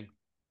same thing,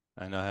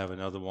 and I have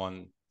another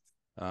one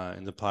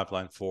in the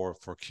pipeline for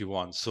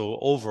Q1. So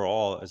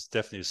overall, it's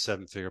definitely a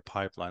 7-figure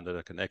pipeline that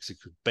I can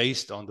execute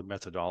based on the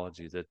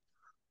methodology that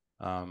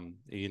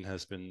Ian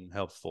has been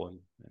helpful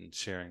in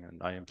sharing and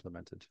I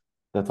implemented.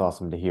 That's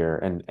awesome to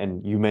hear.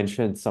 And you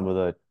mentioned some of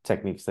the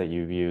techniques that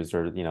you've used,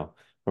 or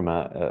from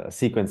a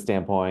sequence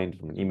standpoint,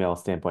 from an email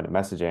standpoint of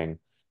messaging,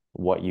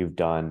 what you've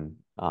done,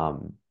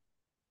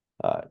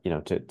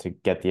 to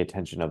get the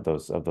attention of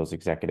those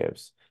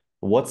executives.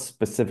 What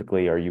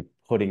specifically are you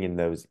putting in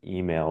those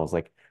emails?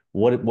 Like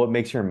what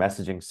makes your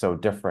messaging so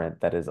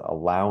different that is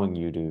allowing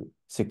you to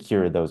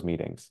secure those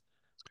meetings?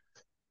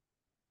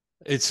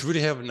 It's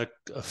really having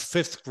a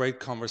fifth grade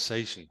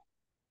conversation.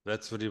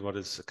 That's really what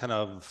is kind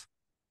of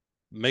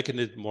making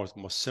it more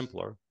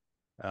simpler.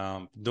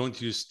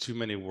 Don't use too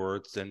many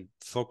words, and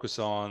focus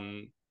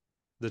on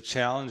the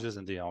challenges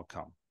and the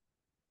outcome,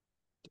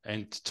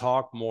 and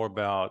talk more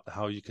about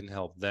how you can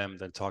help them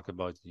than talk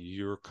about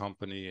your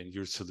company and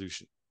your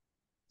solution.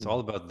 It's all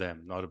about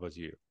them, not about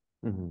you.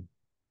 Mm-hmm.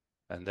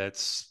 And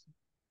that's,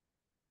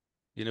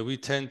 we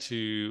tend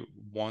to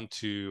want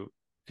to,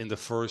 in the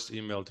first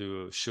email,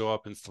 to show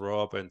up and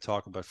throw up and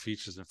talk about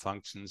features and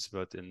functions,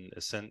 but in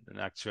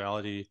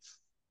actuality,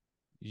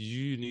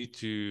 you need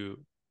to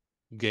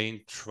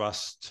gain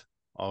trust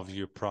of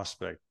your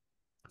prospect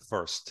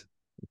first.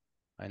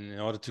 And in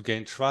order to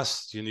gain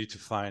trust, you need to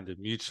find a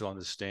mutual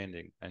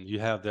understanding. And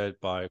you have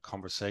that by a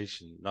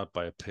conversation, not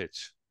by a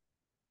pitch.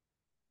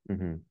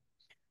 Mm-hmm.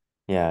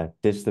 Yeah,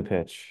 ditch the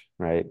pitch,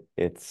 right?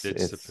 It's the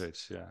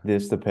pitch, yeah.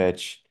 Ditch the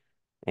pitch.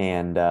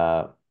 And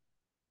I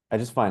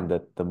just find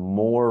that the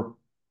more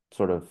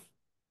sort of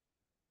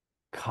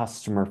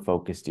customer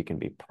focused you can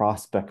be,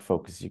 prospect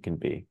focused you can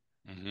be.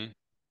 Mm-hmm.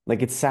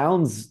 Like it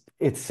sounds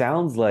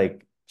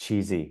like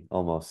cheesy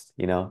almost,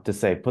 to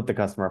say put the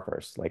customer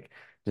first, like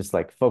just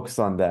like focus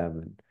on them.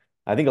 And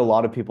I think a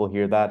lot of people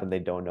hear that and they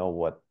don't know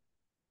what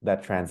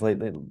that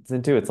translates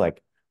into. It's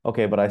like,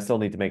 okay, but I still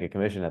need to make a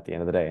commission at the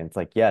end of the day. And it's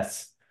like,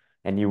 yes,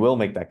 and you will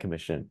make that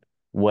commission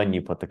when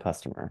you put the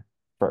customer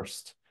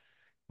first,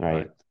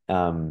 right?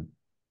 Right.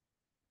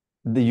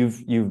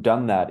 You've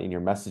done that in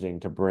your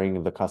messaging to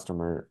bring the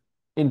customer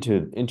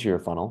into your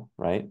funnel,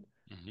 right?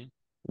 Mm-hmm.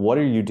 What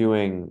are you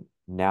doing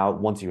now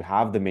once you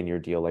have them in your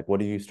deal? Like,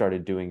 what have you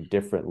started doing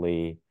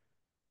differently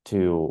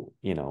to,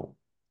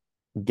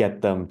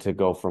 get them to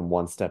go from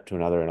one step to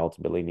another and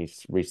ultimately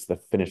reach the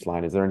finish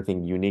line? Is there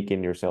anything unique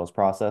in your sales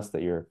process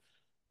that you're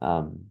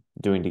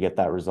doing to get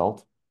that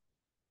result?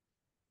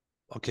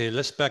 Okay,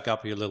 let's back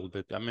up here a little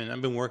bit. I mean,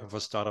 I've been working for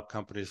startup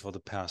companies for the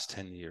past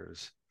 10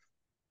 years.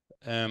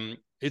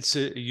 It's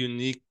a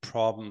unique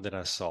problem that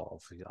I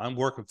solve. I'm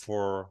working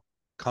for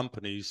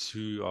companies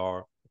who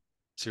are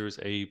series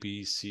A,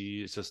 B,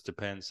 C. It just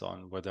depends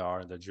on where they are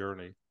in their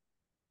journey,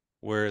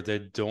 where they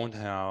don't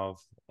have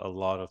a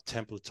lot of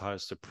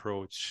templatized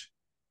approach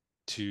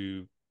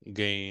to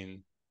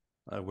gain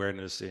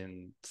awareness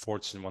in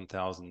Fortune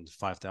 1000,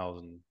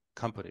 5000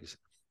 companies.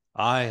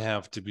 I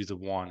have to be the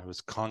one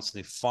who's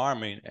constantly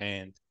farming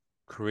and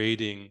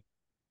creating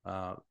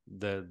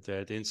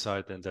that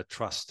insight and that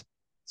trust.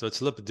 So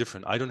it's a little bit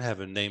different. I don't have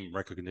a name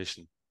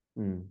recognition.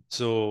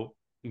 So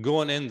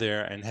going in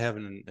there and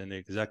having an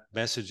exact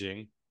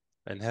messaging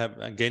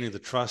and gaining the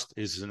trust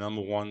is the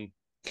number one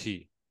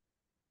key,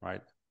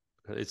 right?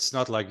 It's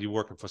not like you're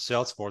working for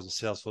Salesforce, and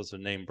Salesforce is a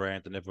name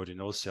brand and everybody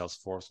knows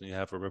Salesforce, and you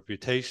have a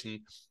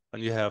reputation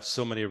and you have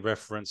so many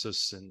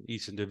references in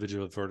each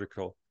individual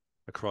vertical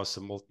across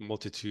a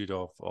multitude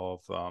of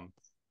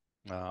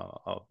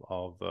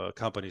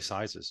company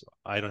sizes.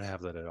 I don't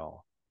have that at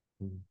all.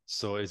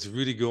 So it's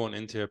really going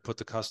into put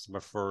the customer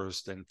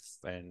first and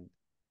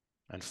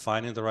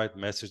finding the right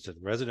message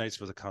that resonates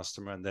with the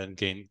customer, and then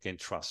gain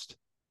trust.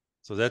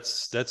 So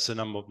that's the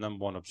number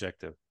one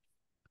objective.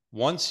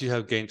 Once you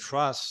have gained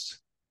trust,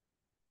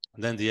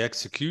 then the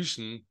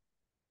execution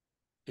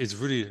is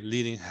really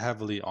leaning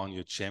heavily on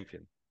your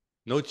champion.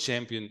 No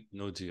champion,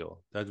 no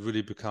deal. That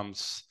really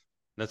becomes,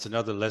 that's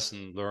another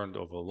lesson learned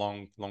over a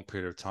long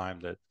period of time,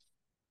 that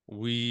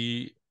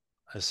we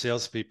as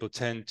salespeople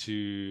tend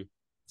to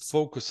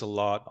focus a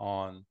lot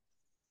on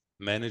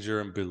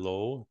manager and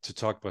below to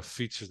talk about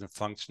features and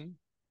function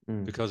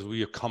because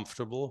we are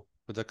comfortable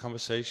with that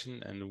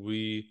conversation, and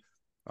we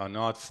are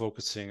not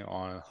focusing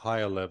on a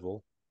higher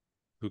level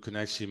who can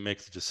actually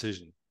make the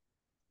decision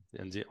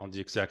and on the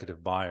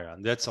executive buyer.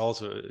 And that's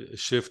also a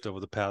shift over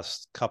the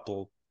past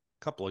couple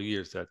of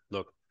years, that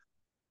look,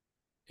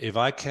 if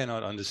I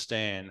cannot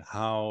understand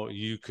how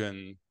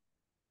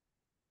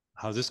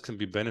this can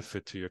be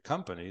benefit to your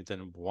company,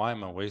 then why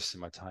am I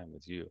wasting my time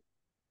with you?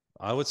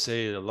 I would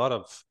say a lot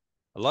of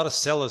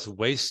sellers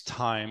waste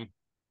time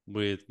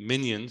with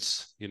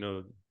minions,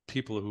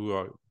 people who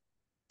are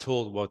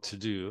told what to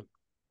do,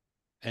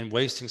 and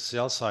wasting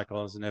sales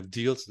cycles and have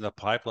deals in the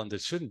pipeline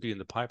that shouldn't be in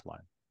the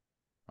pipeline,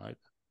 right?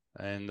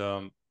 And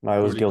I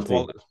was really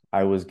guilty.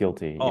 I was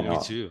guilty, Oh, me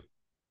too.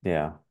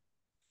 Yeah.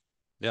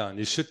 Yeah, and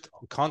you should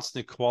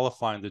constantly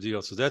qualifying the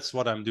deal. So that's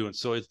what I'm doing.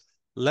 So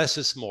less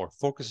is more,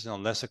 focusing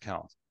on less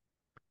accounts.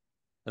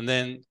 And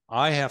then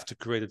I have to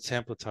create a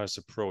templatized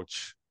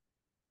approach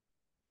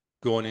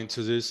going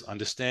into this,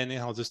 understanding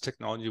how this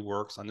technology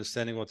works,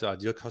 understanding what the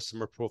ideal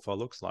customer profile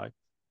looks like,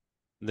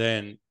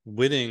 then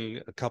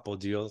winning a couple of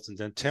deals, and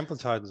then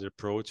templatizing the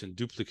approach and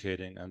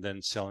duplicating, and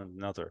then selling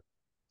another.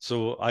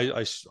 So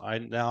I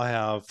now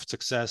have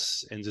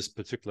success in this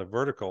particular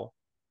vertical.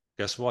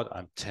 Guess what?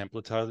 I'm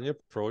templatizing the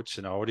approach,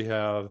 and I already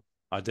have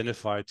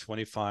identified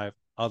 25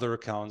 other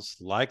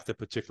accounts like the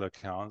particular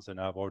accounts, and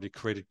I've already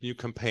created new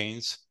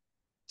campaigns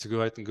to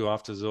go ahead and go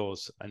after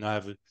those. And I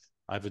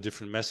have a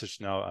different message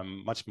now.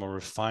 I'm much more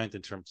refined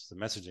in terms of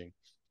the messaging.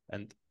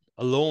 And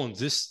alone,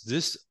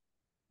 this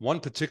one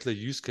particular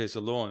use case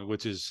alone,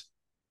 which is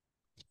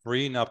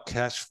freeing up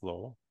cash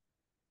flow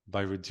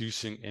by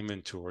reducing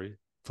inventory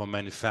for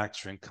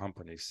manufacturing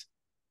companies,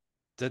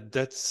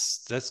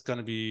 that's going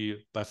to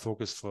be my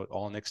focus for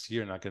all next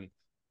year, and I can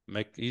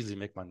easily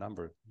make my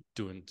number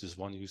doing this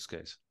one use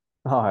case.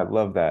 Oh, I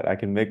love that. I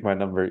can make my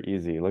number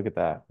easy. Look at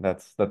that.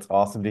 That's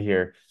awesome to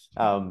hear.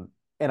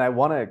 And I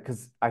want to,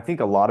 because I think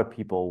a lot of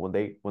people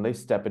when they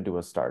step into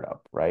a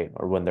startup, right,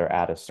 or when they're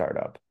at a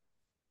startup,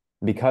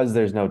 because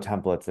there's no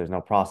templates, there's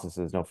no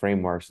processes, no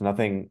frameworks,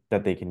 nothing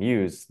that they can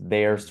use,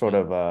 they are sort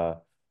of a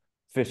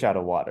fish out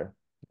of water,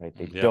 right?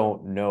 They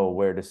don't know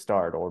where to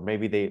start, or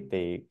maybe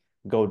they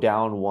go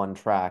down one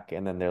track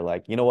and then they're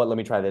like, you know what, let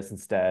me try this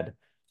instead.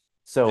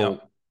 So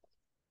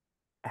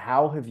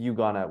how have you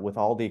gone at, with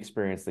all the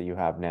experience that you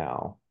have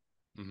now,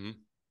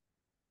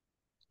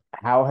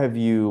 how have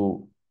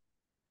you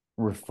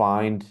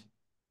refined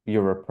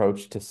your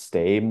approach to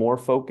stay more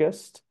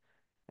focused?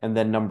 And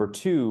then number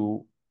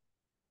two,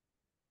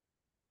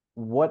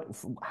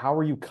 how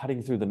are you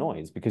cutting through the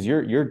noise? Because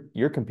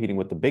you're competing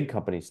with the big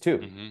companies too,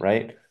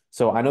 right?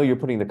 So I know you're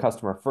putting the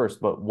customer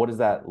first, but what does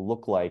that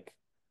look like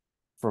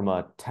from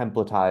a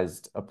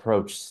templatized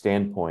approach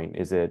standpoint?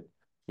 Is it,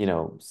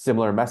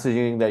 similar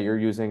messaging that you're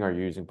using? Are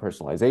you using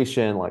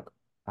personalization? Like,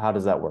 how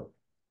does that work?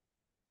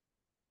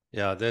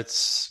 Yeah,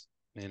 that's,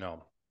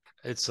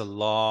 it's a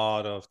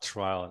lot of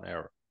trial and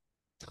error.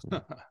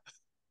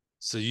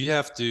 So you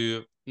have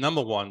to,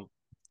 number one,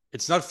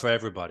 it's not for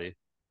everybody.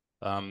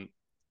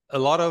 A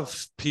lot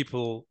of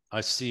people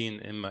I've seen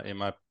in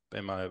my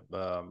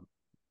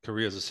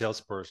career as a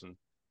salesperson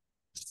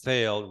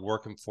failed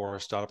working for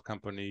a startup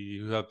company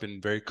who have been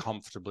very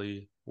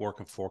comfortably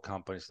working for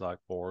companies like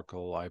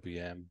Oracle,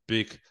 IBM,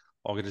 big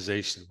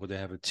organizations where they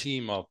have a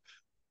team of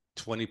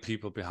 20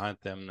 people behind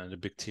them and a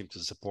big team to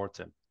support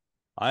them.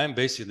 I'm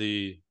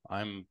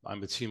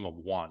a team of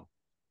one.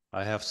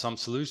 I have some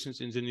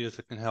solutions engineers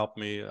that can help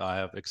me. I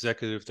have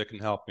executives that can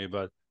help me,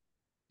 but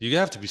you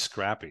have to be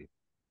scrappy.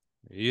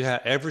 You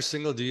have every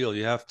single deal,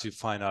 you have to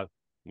find out,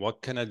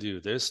 what can I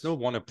do? There's no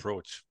one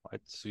approach,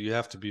 right? So you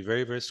have to be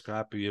very, very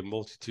scrappy, a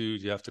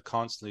multitude. You have to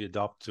constantly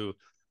adapt to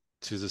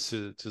the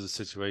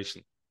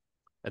situation.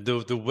 And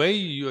the way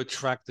you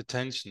attract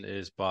attention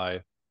is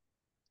by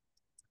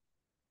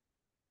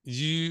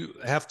you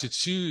have to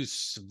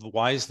choose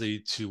wisely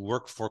to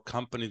work for a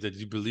company that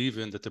you believe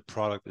in, that the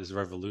product is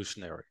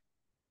revolutionary.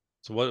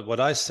 So what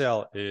I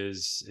sell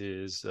is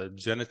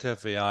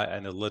generative AI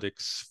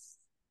analytics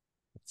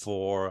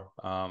for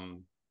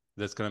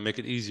that's going to make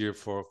it easier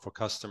for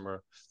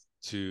customer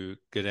to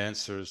get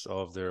answers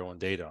of their own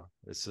data.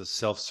 It's a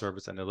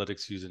self-service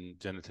analytics using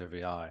generative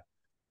AI.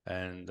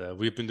 And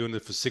we've been doing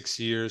it for 6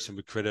 years, and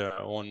we created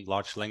our own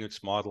large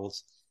language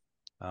models.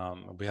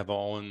 We have our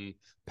own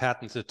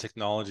patented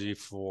technology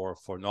for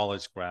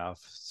knowledge graph.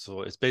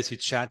 So it's basically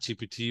chat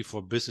GPT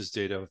for business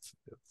data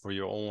for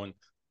your own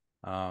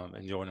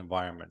in your own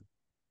environment,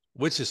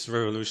 which is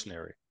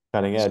revolutionary.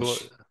 Cutting So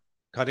edge.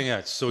 cutting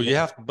edge. So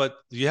Yeah.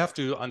 you have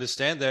to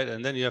understand that,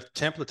 and then you have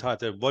to templatize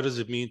that. What does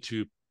it mean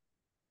to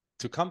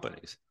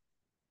companies?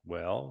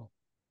 Well,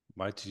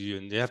 right,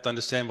 you have to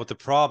understand what the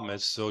problem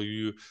is. So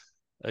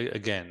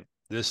again,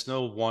 there's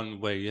no one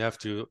way. You have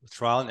to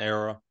trial and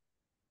error.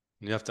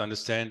 You have to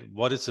understand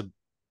what is the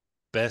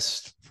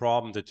best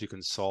problem that you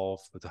can solve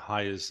with the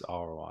highest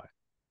ROI.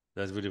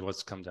 That's really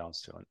what's come down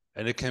to.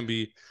 And it can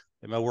be,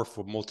 I work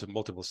for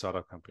multiple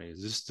startup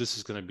companies. This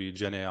is going to be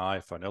Gen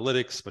AI for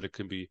analytics, but it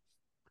can be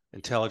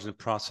intelligent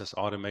process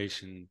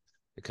automation.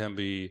 It can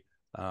be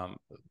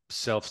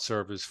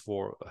self-service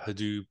for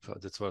Hadoop.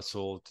 That's what I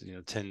sold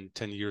 10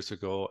 years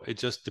ago. It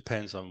just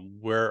depends on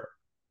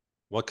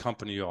what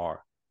company you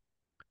are.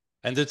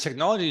 And the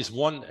technology is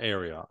one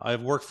area.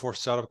 I've worked for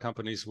startup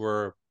companies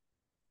where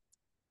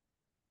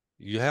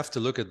you have to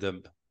look at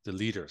the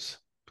leaders,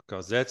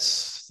 because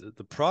that's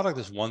the product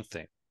is one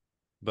thing.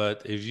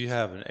 But if you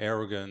have an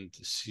arrogant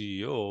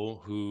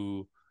CEO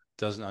who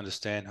doesn't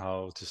understand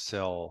how to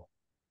sell,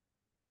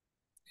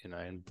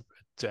 and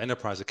to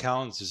enterprise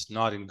accounts, is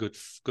not in good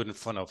in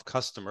front of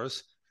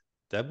customers,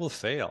 that will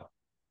fail.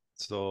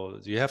 So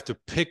you have to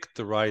pick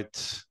the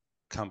right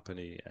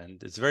company,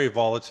 and it's very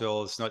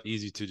volatile. It's not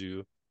easy to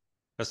do.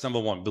 That's number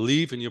one.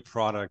 Believe in your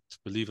product,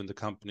 believe in the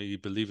company,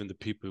 believe in the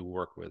people you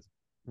work with,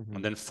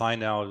 and then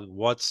find out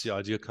what's the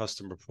ideal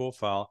customer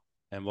profile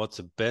and what's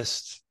the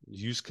best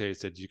use case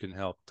that you can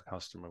help the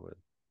customer with.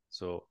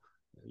 So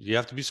you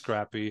have to be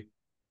scrappy.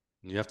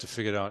 You have to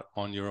figure it out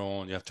on your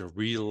own. You have to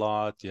read a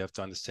lot. You have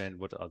to understand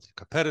what other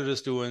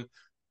competitors doing.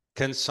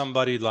 Can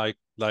somebody like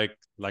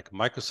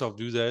Microsoft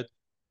do that?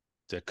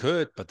 They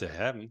could, but they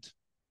haven't,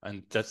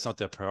 and that's not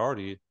their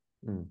priority.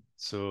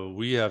 So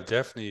we have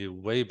definitely a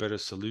way better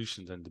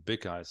solution than the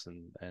big guys.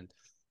 And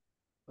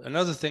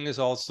another thing is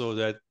also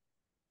that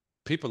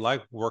people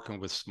like working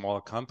with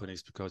smaller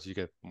companies because you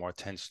get more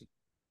attention.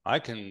 I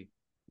can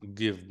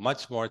give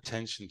much more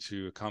attention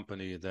to a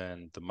company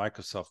than the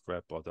Microsoft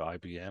rep or the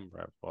IBM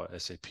rep or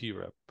SAP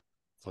rep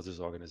for this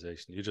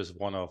organization. You're just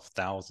one of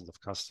thousands of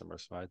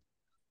customers, right?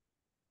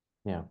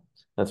 Yeah,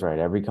 that's right.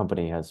 Every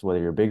company has, whether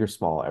you're big or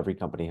small, every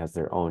company has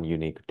their own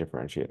unique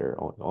differentiator,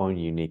 own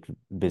unique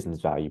business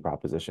value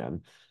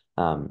proposition.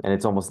 And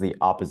it's almost the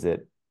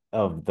opposite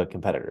of the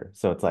competitor.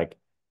 So it's like,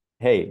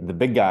 hey, the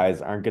big guys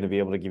aren't going to be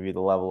able to give you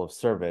the level of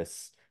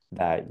service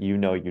that you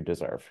know you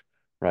deserve,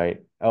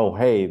 right? Oh,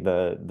 hey,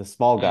 the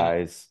small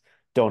guys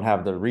don't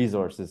have the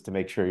resources to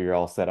make sure you're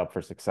all set up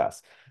for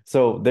success.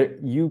 So there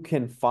you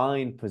can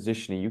find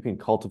positioning, you can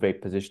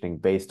cultivate positioning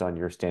based on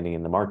your standing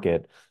in the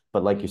market.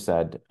 But like you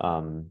said,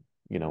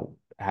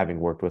 having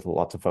worked with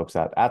lots of folks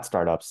at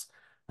startups,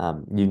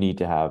 you need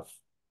to have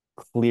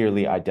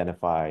clearly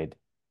identified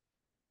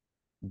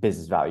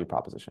business value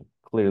proposition,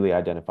 clearly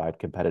identified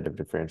competitive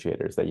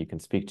differentiators that you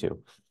can speak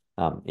to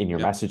in your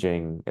Yep.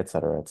 messaging, et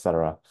cetera, et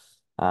cetera.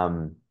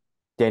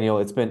 Daniel,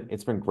 it's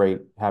been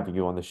great having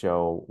you on the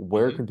show.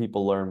 Where can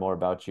people learn more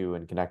about you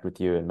and connect with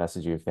you and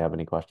message you if they have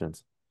any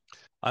questions?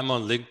 I'm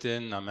on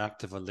LinkedIn. I'm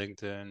active on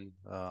LinkedIn.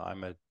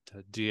 I'm at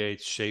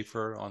DH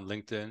Schafer on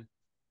LinkedIn.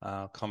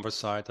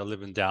 Conversight. I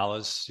live in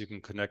Dallas. You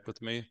can connect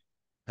with me.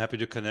 Happy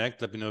to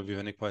connect. Let me know if you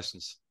have any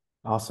questions.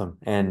 Awesome.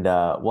 And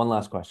one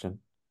last question.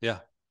 Yeah.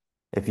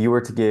 If you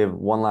were to give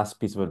one last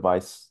piece of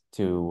advice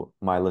to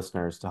my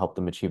listeners to help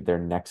them achieve their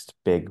next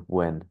big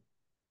win,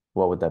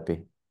 what would that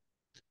be?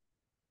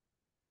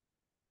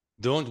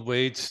 Don't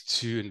wait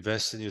to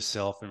invest in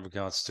yourself in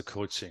regards to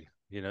coaching.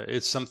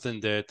 It's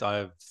something that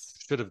I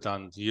should have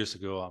done years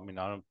ago. I mean,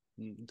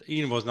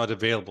 Ian was not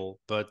available,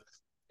 but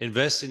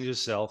invest in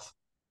yourself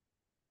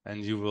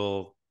and you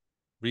will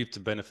reap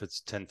the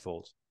benefits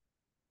tenfold.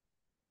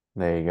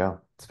 There you go.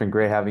 It's been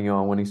great having you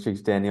on Winning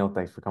Streaks, Daniel.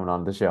 Thanks for coming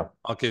on the show.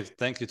 Okay,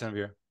 thank you,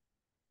 Tanvir.